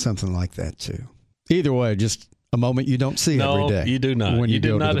I saw something like that too. Either way, just a moment you don't see every day. No, you do not. When you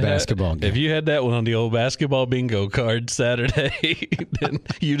go to the basketball game. If you had that one on the old basketball bingo card Saturday, then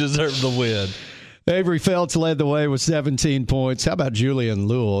you deserve the win. Avery Felts led the way with 17 points. How about Julian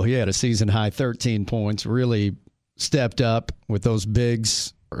Lewell? He had a season-high 13 points, really stepped up with those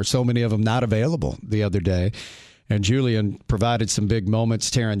bigs, or so many of them not available the other day. And Julian provided some big moments.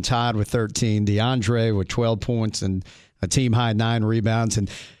 Taryn Todd with 13, Dyondre with 12 points and a team-high 9 rebounds. And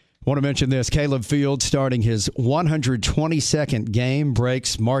I want to mention this. Caleb Fields, starting his 122nd game,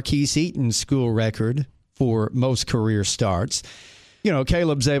 breaks Marquise Eaton's school record for most career starts. You know,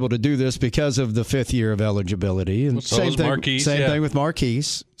 Caleb's able to do this because of the 5th year of eligibility. And so same thing with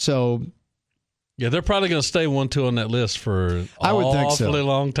Marquise. So, yeah, they're probably going to stay 1-2 on that list for an awfully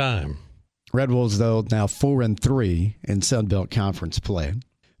long time. Red Wolves, though, now 4-3 in Sun Belt Conference play.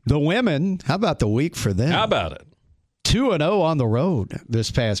 The women, how about the week for them? How about it? 2-0 on the road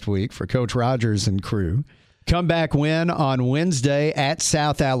this past week for Coach Rogers and crew. Comeback win on Wednesday at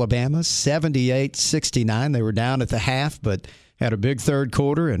South Alabama, 78-69. They were down at the half, but had a big third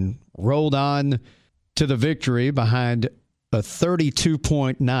quarter and rolled on to the victory behind a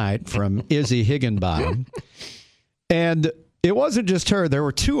 32-point night from Izzy Higginbottom. And it wasn't just her. There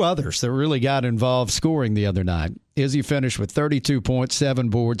were 2 others that really got involved scoring the other night. Izzy finished with 32 points, 7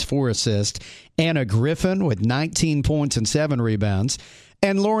 boards, 4 assists. Anna Griffin with 19 points and 7 rebounds.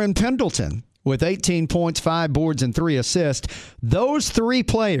 And Lauren Pendleton with 18 points, 5 boards, and 3 assists. Those 3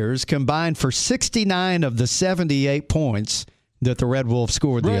 players combined for 69 of the 78 points that the Red Wolves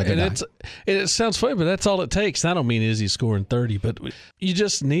scored the other night. It sounds funny, but that's all it takes. I don't mean Izzy scoring 30, but you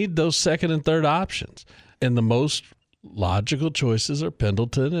just need those second and third options. And the most logical choices are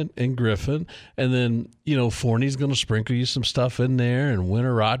Pendleton and Griffin. And then, Forney's going to sprinkle you some stuff in there, and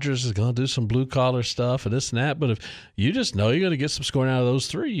Winter Rogers is going to do some blue-collar stuff and this and that. But if you just know you're going to get some scoring out of those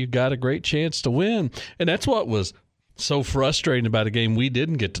 3, you've got a great chance to win. And that's what was so frustrating about a game we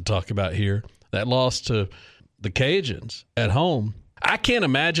didn't get to talk about here, that loss to the Cajuns at home. I can't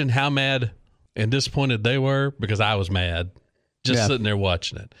imagine how mad and disappointed they were, because I was mad just sitting there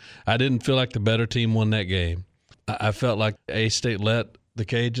watching it. I didn't feel like the better team won that game. I felt like A-State let the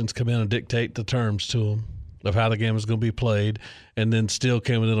Cajuns come in and dictate the terms to them of how the game was going to be played, and then still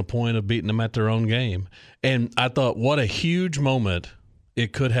came within a point of beating them at their own game. And I thought, what a huge moment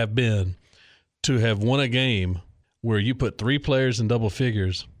it could have been to have won a game where you put 3 players in double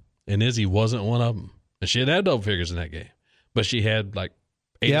figures, and Izzy wasn't one of them. And she didn't have double figures in that game, but she had like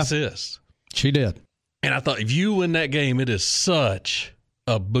 8 assists. She did. And I thought, if you win that game, it is such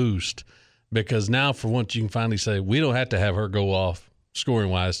a boost, because now for once you can finally say, we don't have to have her go off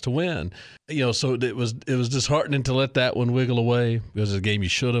scoring-wise to win. So it was disheartening to let that one wiggle away, because it's a game you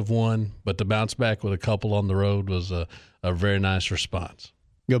should have won, but to bounce back with a couple on the road was a very nice response.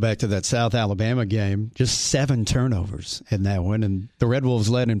 Go back to that South Alabama game, just 7 turnovers in that one, and the Red Wolves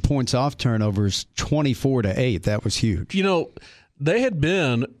led in points off turnovers 24-8. That was huge. They had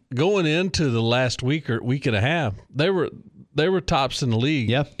been going into the last week or week and a half. They were they were tops in the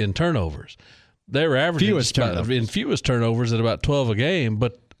league in turnovers. They were averaging fewest turnovers at about 12 a game,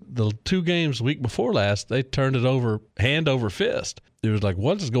 but the 2 games the week before last, they turned it over hand over fist. It was like,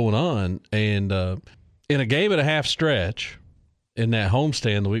 what is going on? And in a game and a half stretch in that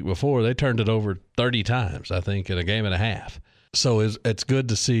homestand the week before, they turned it over 30 times, I think, in a game and a half. So it's good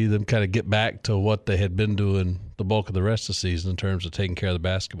to see them kind of get back to what they had been doing the bulk of the rest of the season in terms of taking care of the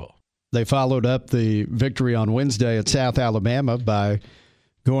basketball. They followed up the victory on Wednesday at South Alabama by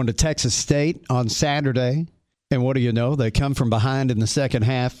going to Texas State on Saturday. And what do you know? They come from behind in the second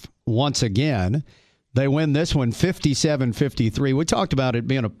half once again. They win this one 57-53. We talked about it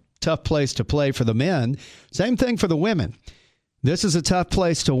being a tough place to play for the men. Same thing for the women. This is a tough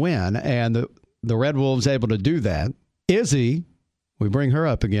place to win, and the Red Wolves able to do that. Izzy, we bring her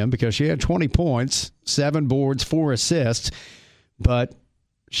up again because she had 20 points, 7 boards, 4 assists, but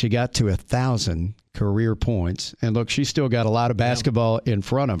she got to 1,000 career points. And look, she still got a lot of basketball in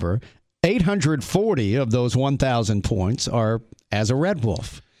front of her. 840 of those 1,000 points are as a Red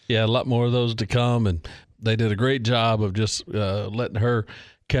Wolf. Yeah, a lot more of those to come, and they did a great job of just letting her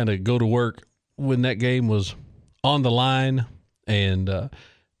kind of go to work when that game was on the line, and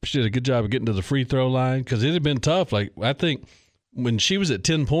she did a good job of getting to the free throw line because it had been tough. Like, I think when she was at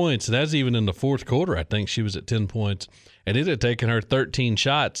 10 points, and that's even in the fourth quarter, I think she was at 10 points, and it had taken her 13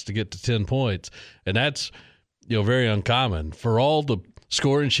 shots to get to 10 points, and that's very uncommon. For all the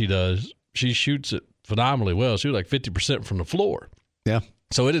scoring she does, she shoots it phenomenally well. She was like 50% from the floor. Yeah.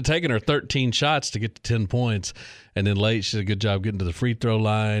 So it had taken her 13 shots to get to 10 points, and then late she did a good job getting to the free throw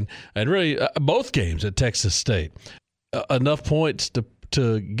line. And really, both games at Texas State, enough points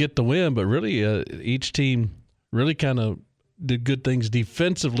to get the win, but really each team really kind of did good things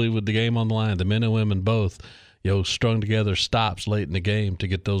defensively with the game on the line. The men and women both, strung together stops late in the game to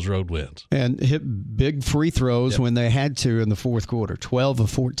get those road wins. And hit big free throws when they had to in the fourth quarter. 12 of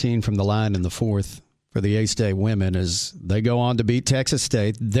 14 from the line in the fourth for the A-State women as they go on to beat Texas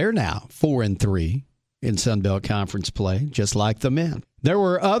State. They're now 4-3 in Sun Belt Conference play, just like the men. There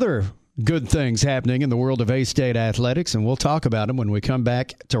were other good things happening in the world of A-State athletics, and we'll talk about them when we come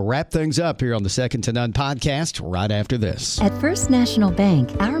back to wrap things up here on the Second to None podcast right after this. At First National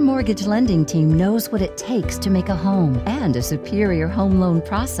Bank, our mortgage lending team knows what it takes to make a home and a superior home loan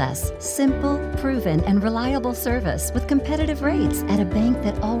process. Simple, proven, and reliable service with competitive rates at a bank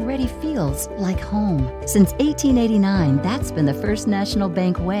that already feels like home. Since 1889, that's been the First National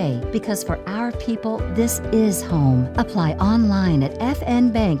Bank way, because for our people, this is home. Apply online at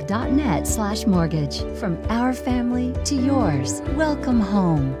fnbank.net/mortgage. From our family to yours, welcome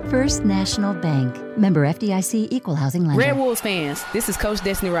home. First National Bank. Member FDIC, Equal Housing Lender. Red Wolves fans, this is Coach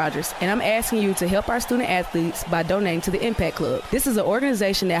Destiny Rogers, and I'm asking you to help our student athletes by donating to the Impact Club. This is an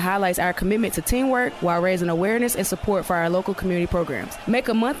organization that highlights our commitment to teamwork while raising awareness and support for our local community programs. Make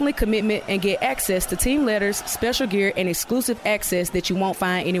a monthly commitment and get access to team letters, special gear, and exclusive access that you won't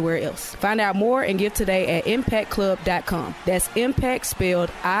find anywhere else. Find out more and give today at impactclub.com. That's Impact spelled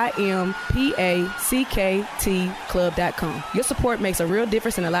IMPACKT club.com. Your support makes a real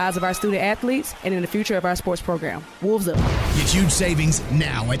difference in the lives of our student athletes and in the future of our sports program. Wolves up. Get huge savings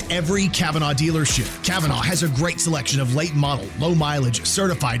now at every Kavanaugh dealership. Kavanaugh has a great selection of late model, low mileage,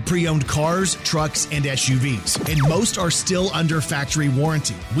 certified pre-owned cars, trucks, and SUVs. And most are still under factory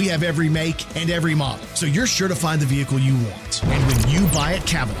warranty. We have every make and every model, so you're sure to find the vehicle you want. And when you buy at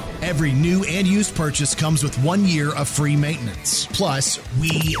Kavanaugh, every new and used purchase comes with 1 year of free maintenance. Plus,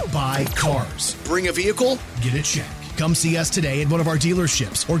 we buy cars. Bring a vehicle, get a check. Come see us today at one of our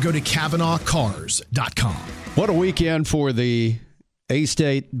dealerships or go to CavanaughCars.com. What a weekend for the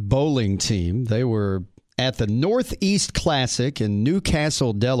A-State bowling team. They were at the Northeast Classic in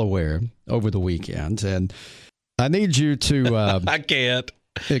Newcastle, Delaware over the weekend. And I need you to I can't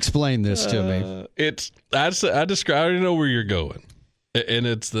explain this to me. I already know where you're going. And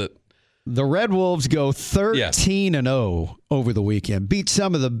it's that the Red Wolves go 13-0 over the weekend, beat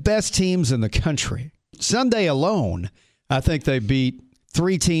some of the best teams in the country. Sunday alone, I think they beat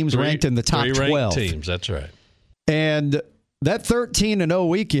 3 teams ranked in the top 12. 3 ranked teams, that's right. And that 13-0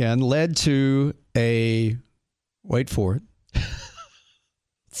 weekend led to a, wait for it,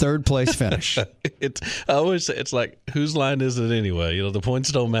 third place finish. I always say, it's like, whose line is it anyway? The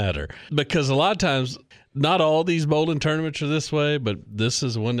points don't matter. Because a lot of times, not all these bowling tournaments are this way, but this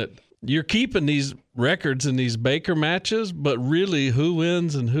is one that you're keeping these records in these Baker matches, but really who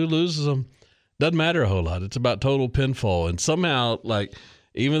wins and who loses them doesn't matter a whole lot. It's about total pinfall. And somehow,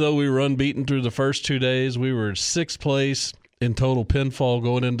 even though we were unbeaten through the first 2 days, we were 6th place in total pinfall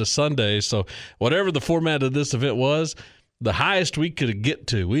going into Sunday. So whatever the format of this event was, the highest we could get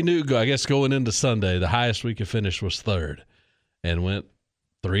to, we knew, I guess, going into Sunday, the highest we could finish was 3rd. and went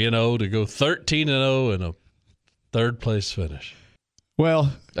 3-0 to go 13-0 in a third-place finish.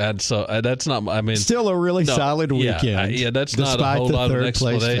 Well, and so that's not. I mean, still a really solid weekend. Yeah, that's not a whole lot of an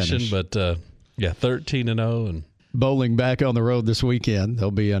explanation, but 13-0 and bowling back on the road this weekend.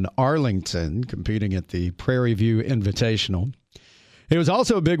 They'll be in Arlington competing at the Prairie View Invitational. It was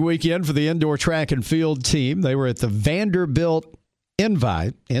also a big weekend for the indoor track and field team. They were at the Vanderbilt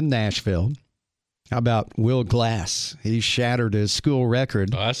Invite in Nashville. How about Will Glass? He shattered his school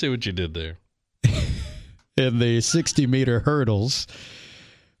record. Oh, I see what you did there. In the 60-meter hurdles.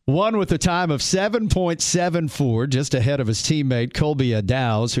 Won with a time of 7.74, just ahead of his teammate Colby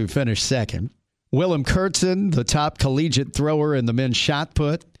Dowse, who finished second. Willem Kurtzen, the top collegiate thrower in the men's shot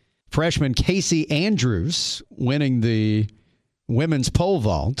put. Freshman Casey Andrews winning the women's pole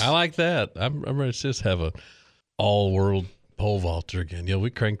vault. I like that. I'm ready to just have a all-world pole vaulter again. Yeah, we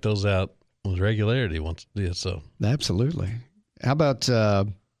cranked those out with regularity once. Yeah, so absolutely. How about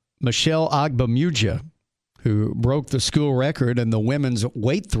Michelle Agbamuja, who broke the school record in the women's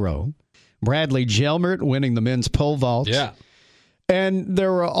weight throw? Bradley Gelmert winning the men's pole vault. Yeah. And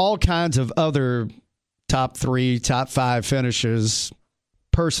there were all kinds of other top 3, top 5 finishes,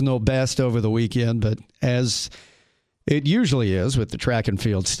 personal best over the weekend. But as it usually is with the track and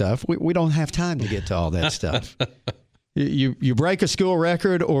field stuff, we don't have time to get to all that stuff. You break a school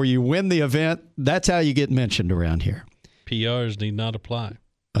record or you win the event, that's how you get mentioned around here. PRs need not apply.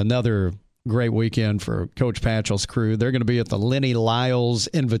 Another great weekend for Coach Patchell's crew. They're going to be at the Lenny Lyles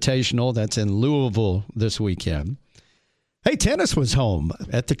Invitational. That's in Louisville this weekend. Hey, tennis was home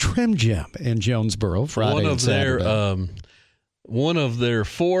at the Trim Gym in Jonesboro Friday and Saturday. One of their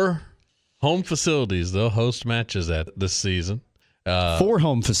 4 home facilities they'll host matches at this season. 4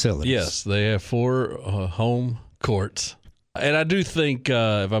 home facilities. Yes, they have 4 home courts. And I do think,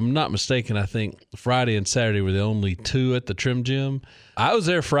 if I'm not mistaken, I think Friday and Saturday were the only 2 at the Trim Gym. I was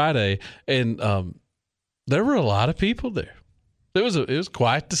there Friday, and there were a lot of people there. It was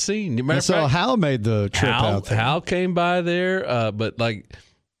quite the scene. So Hal made the trip out there. Hal came by there, but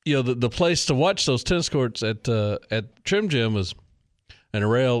the place to watch those tennis courts at Trim Gym was an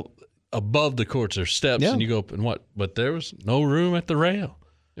rail above the courts. There's steps, and you go up and what? But there was no room at the rail.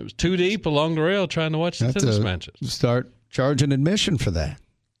 It was too deep along the rail trying to watch the tennis matches. Start charging admission for that.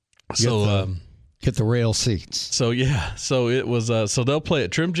 Get the rail seats. So it was. So they'll play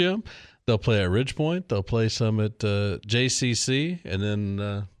at Trim Gym. They'll play at Ridge Point. They'll play some at JCC, and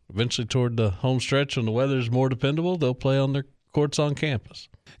then eventually toward the home stretch when the weather's more dependable, they'll play on their courts on campus.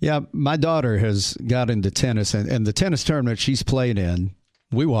 Yeah, my daughter has got into tennis, and the tennis tournament she's played in,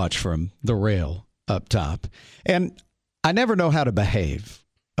 we watch from the rail up top. And I never know how to behave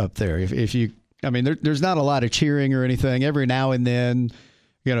up there. If you, I mean, there's not a lot of cheering or anything. Every now and then,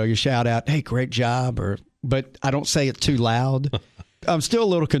 you shout out, "Hey, great job," but I don't say it too loud. I'm still a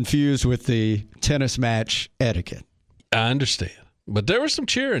little confused with the tennis match etiquette. I understand. But there was some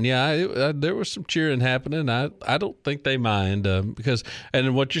cheering. Yeah, there was some cheering happening. I don't think they mind because –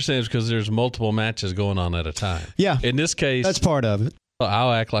 and what you're saying is because there's multiple matches going on at a time. Yeah. In this case – that's part of it.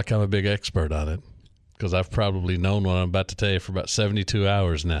 I'll act like I'm a big expert on it because I've probably known what I'm about to tell you for about 72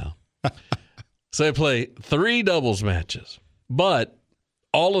 hours now. So they play 3 doubles matches, but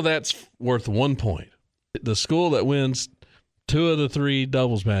all of that's worth 1 point. The school that wins – 2 of the 3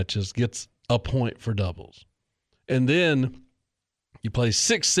 doubles matches gets a point for doubles. And then you play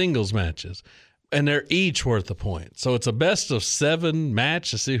 6 singles matches, and they're each worth a point. So it's a best of 7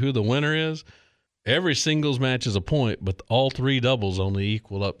 match to see who the winner is. Every singles match is a point, but all 3 doubles only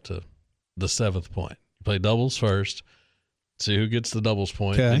equal up to the 7th point. You play doubles first, see who gets the doubles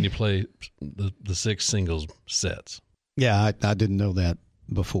point, and you play the 6 singles sets. Yeah, I didn't know that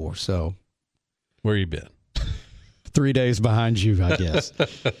before. So where you been? 3 days behind you, I guess.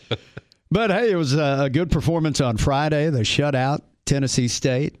 But, hey, it was a good performance on Friday. They shut out Tennessee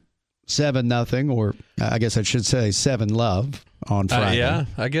State 7-0, or I guess I should say 7-love on Friday. Yeah,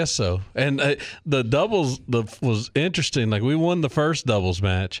 I guess so. And the doubles was interesting. Like, we won the first doubles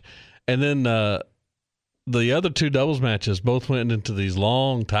match, and then the other 2 doubles matches both went into these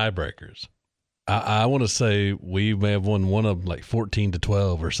long tiebreakers. I want to say we may have won one of them like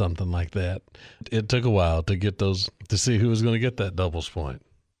 14-12 or something like that. It took a while to get those to see who was going to get that doubles point.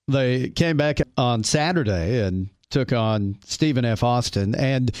 They came back on Saturday and took on Stephen F. Austin,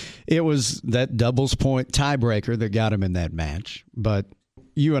 and it was that doubles point tiebreaker that got him in that match. But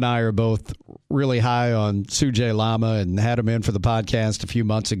you and I are both really high on Sujay Lama and had him in for the podcast a few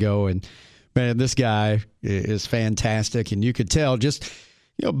months ago. And, man, this guy is fantastic. And you could tell just –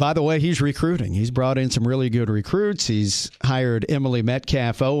 by the way, he's recruiting. He's brought in some really good recruits. He's hired Emily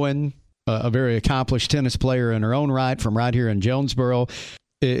Metcalf-Owen a very accomplished tennis player in her own right from right here in Jonesboro,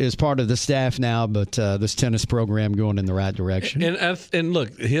 is part of the staff now, but this tennis program going in the right direction. And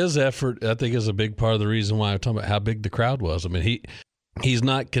look, his effort, I think, is a big part of the reason why I'm talking about how big the crowd was. I mean, he's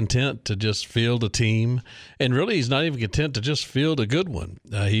not content to just field a team, and really he's not even content to just field a good one.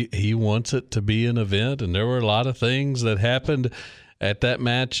 He wants it to be an event, and there were a lot of things that happened at that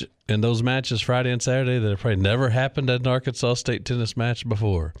match and those matches Friday and Saturday that have probably never happened at an Arkansas State tennis match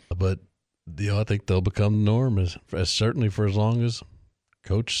before. But I think they'll become the norm, as certainly for as long as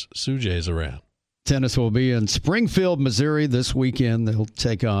Coach Sujay's around. Tennis will be in Springfield, Missouri this weekend. They'll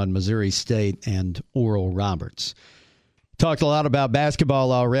take on Missouri State and Oral Roberts. Talked a lot about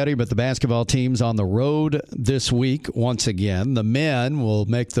basketball already, but the basketball team's on the road this week once again. The men will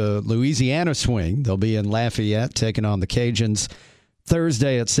make the Louisiana swing. They'll be in Lafayette taking on the Cajuns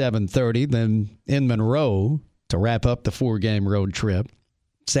Thursday at 7:30, then in Monroe to wrap up the 4-game road trip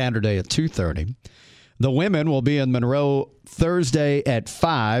Saturday at 2:30. The women will be in Monroe Thursday at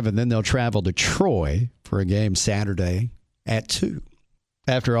 5, and then they'll travel to Troy for a game Saturday at 2.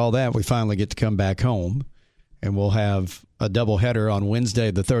 After all that, we finally get to come back home, and we'll have a doubleheader on Wednesday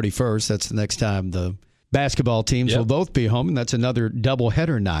the 31st. That's the next time the basketball teams will both be home, and that's another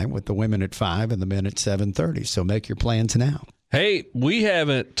doubleheader night with the women at 5 and the men at 7:30. So make your plans now. Hey, we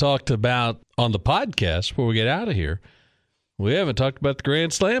haven't talked about, on the podcast before we get out of here, we haven't talked about the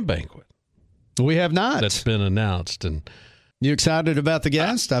Grand Slam banquet. We have not. That's been announced. And you excited about the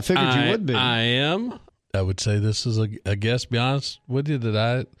guest? I figured you would be. I am. I would say this is a guest, be honest with you, that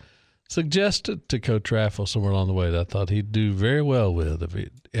I suggested to Coach Raffle somewhere along the way that I thought he'd do very well with if he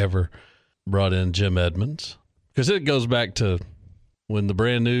ever brought in Jim Edmonds. Because it goes back to when the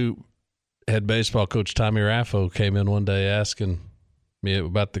brand new head baseball coach Tommy Raffo came in one day asking me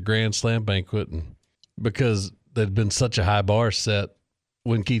about the Grand Slam banquet, and because there'd been such a high bar set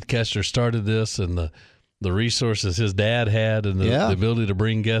when Keith Kester started this, and the resources his dad had, and the ability to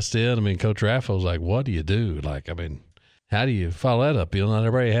bring guests in. I mean, Coach Raffo was like, what do you do? Like, I mean, how do you follow that up? Not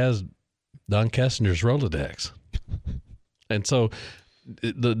everybody has Don Kessinger's Rolodex. And so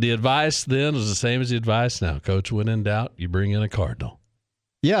the advice then was the same as the advice now. Coach, when in doubt, you bring in a Cardinal.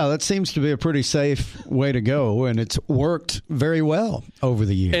 Yeah, that seems to be a pretty safe way to go, and it's worked very well over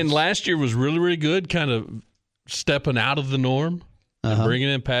the years. And last year was really, really good, kind of stepping out of the norm. And bringing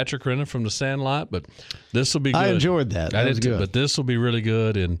in Patrick Renner from the Sandlot, but this will be good. I enjoyed that. That was good. But this will be really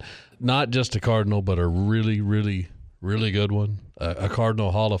good, and not just a Cardinal, but a really, really, really good one. A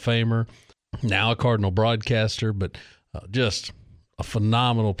Cardinal Hall of Famer, now a Cardinal broadcaster, but just a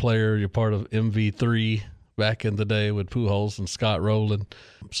phenomenal player. You're part of MV3 back in the day with Pujols and Scott Rowland.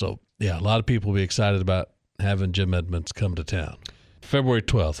 So, yeah, a lot of people will be excited about having Jim Edmonds come to town. February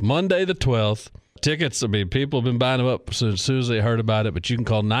 12th, Monday the 12th. Tickets, I mean, people have been buying them up as soon as they heard about it, but you can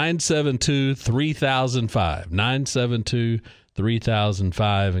call 972-3005,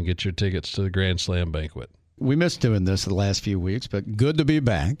 972-3005, and get your tickets to the Grand Slam banquet. We missed doing this the last few weeks, but good to be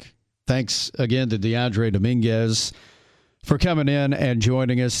back. Thanks again to Dyondre Dominguez for coming in and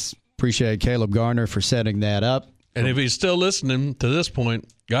joining us. Appreciate Caleb Garner for setting that up. And if he's still listening to this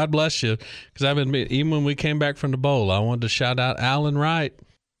point, God bless you, because I've been, even when we came back from the bowl, I wanted to shout out Alan Wright.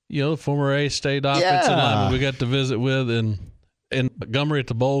 The former A-State offensive lineman we got to visit with in Montgomery at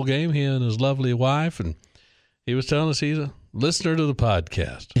the bowl game, he and his lovely wife, and he was telling us he's a listener to the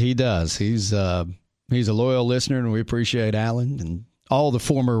podcast. He does. He's a loyal listener, and we appreciate Alan and all the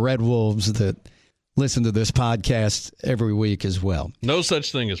former Red Wolves that listen to this podcast every week as well. No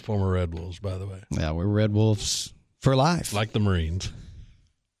such thing as former Red Wolves, by the way. Yeah, we're Red Wolves for life. Like the Marines.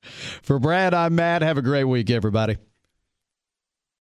 For Brad, I'm Matt. Have a great week, everybody.